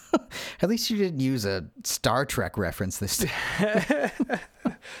 At least you didn't use a Star Trek reference this time.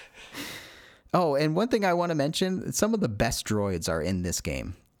 Oh, and one thing I want to mention, some of the best droids are in this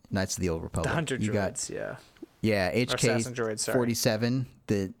game. Knights of the Old Republic. The Hunter droids, Yeah, HK-47,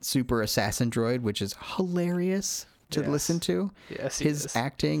 the super assassin droid, which is hilarious to listen to. Yes, his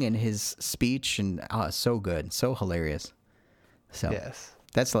acting and his speech, and so good, so hilarious. So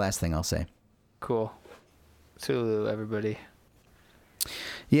that's the last thing I'll say. Cool. Tulu, everybody.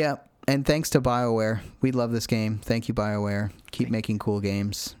 Yeah, and thanks to BioWare. We love this game. Thank you, BioWare. Keep making cool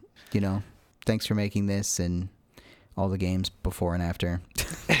games. You know, thanks for making this and all the games before and after.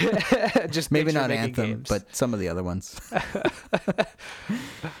 Just maybe not Anthem, games. But some of the other ones.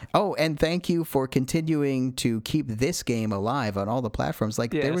 Oh, and thank you for continuing to keep this game alive on all the platforms.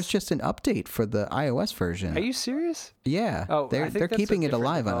 Like there was just an update for the iOS version. Are you serious? Yeah. Oh, they're keeping it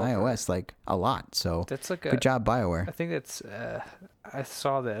alive on iOS like a lot. So that's like good job, BioWare. I think that's I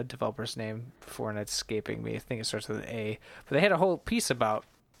saw the developer's name before and it's escaping me. I think it starts with an A. But they had a whole piece about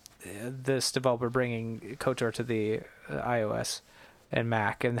this developer bringing KOTOR to the iOS and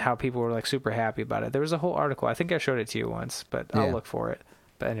Mac and how people were like super happy about it. There was a whole article. I think I showed it to you once, but I'll look for it.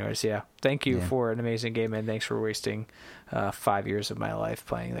 But anyways, thank you for an amazing game, and thanks for wasting 5 years of my life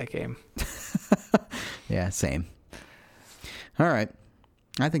playing that game. Yeah, same. All right.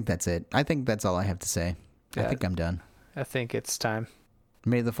 I think that's it. I think that's all I have to say. I think I'm done. I think it's time.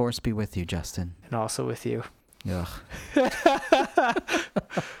 May the force be with you, Justin. And also with you. Ugh.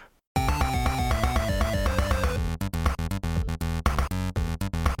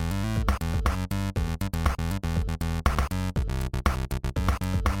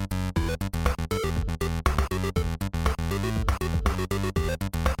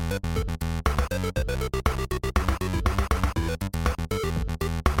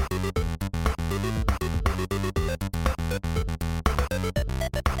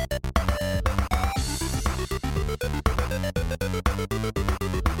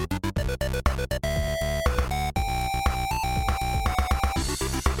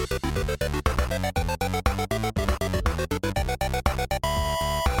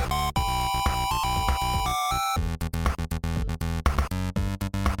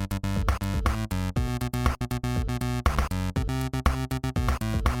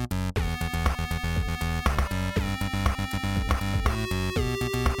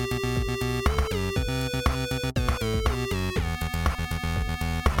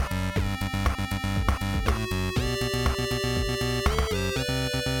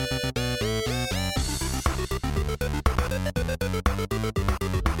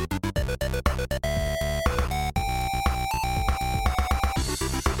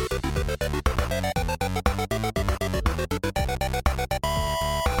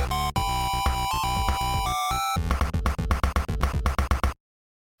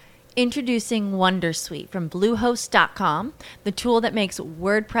 Introducing Wondersuite from Bluehost.com, the tool that makes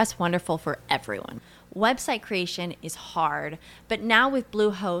WordPress wonderful for everyone. Website creation is hard, but now with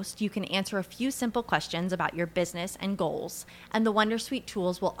Bluehost, you can answer a few simple questions about your business and goals, and the Wondersuite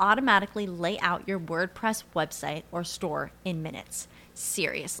tools will automatically lay out your WordPress website or store in minutes.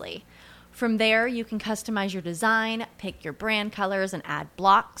 Seriously. From there, you can customize your design, pick your brand colors, and add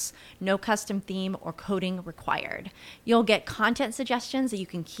blocks. No custom theme or coding required. You'll get content suggestions that you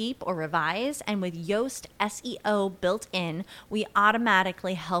can keep or revise, and with Yoast SEO built in, we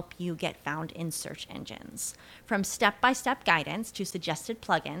automatically help you get found in search engines. From step-by-step guidance to suggested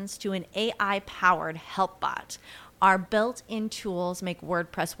plugins to an AI-powered help bot, our built-in tools make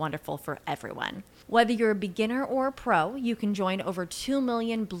WordPress wonderful for everyone. Whether you're a beginner or a pro, you can join over 2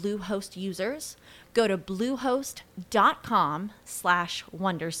 million Bluehost users. Go to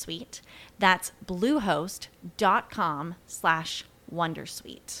bluehost.com/wondersuite. That's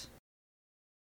bluehost.com/wondersuite.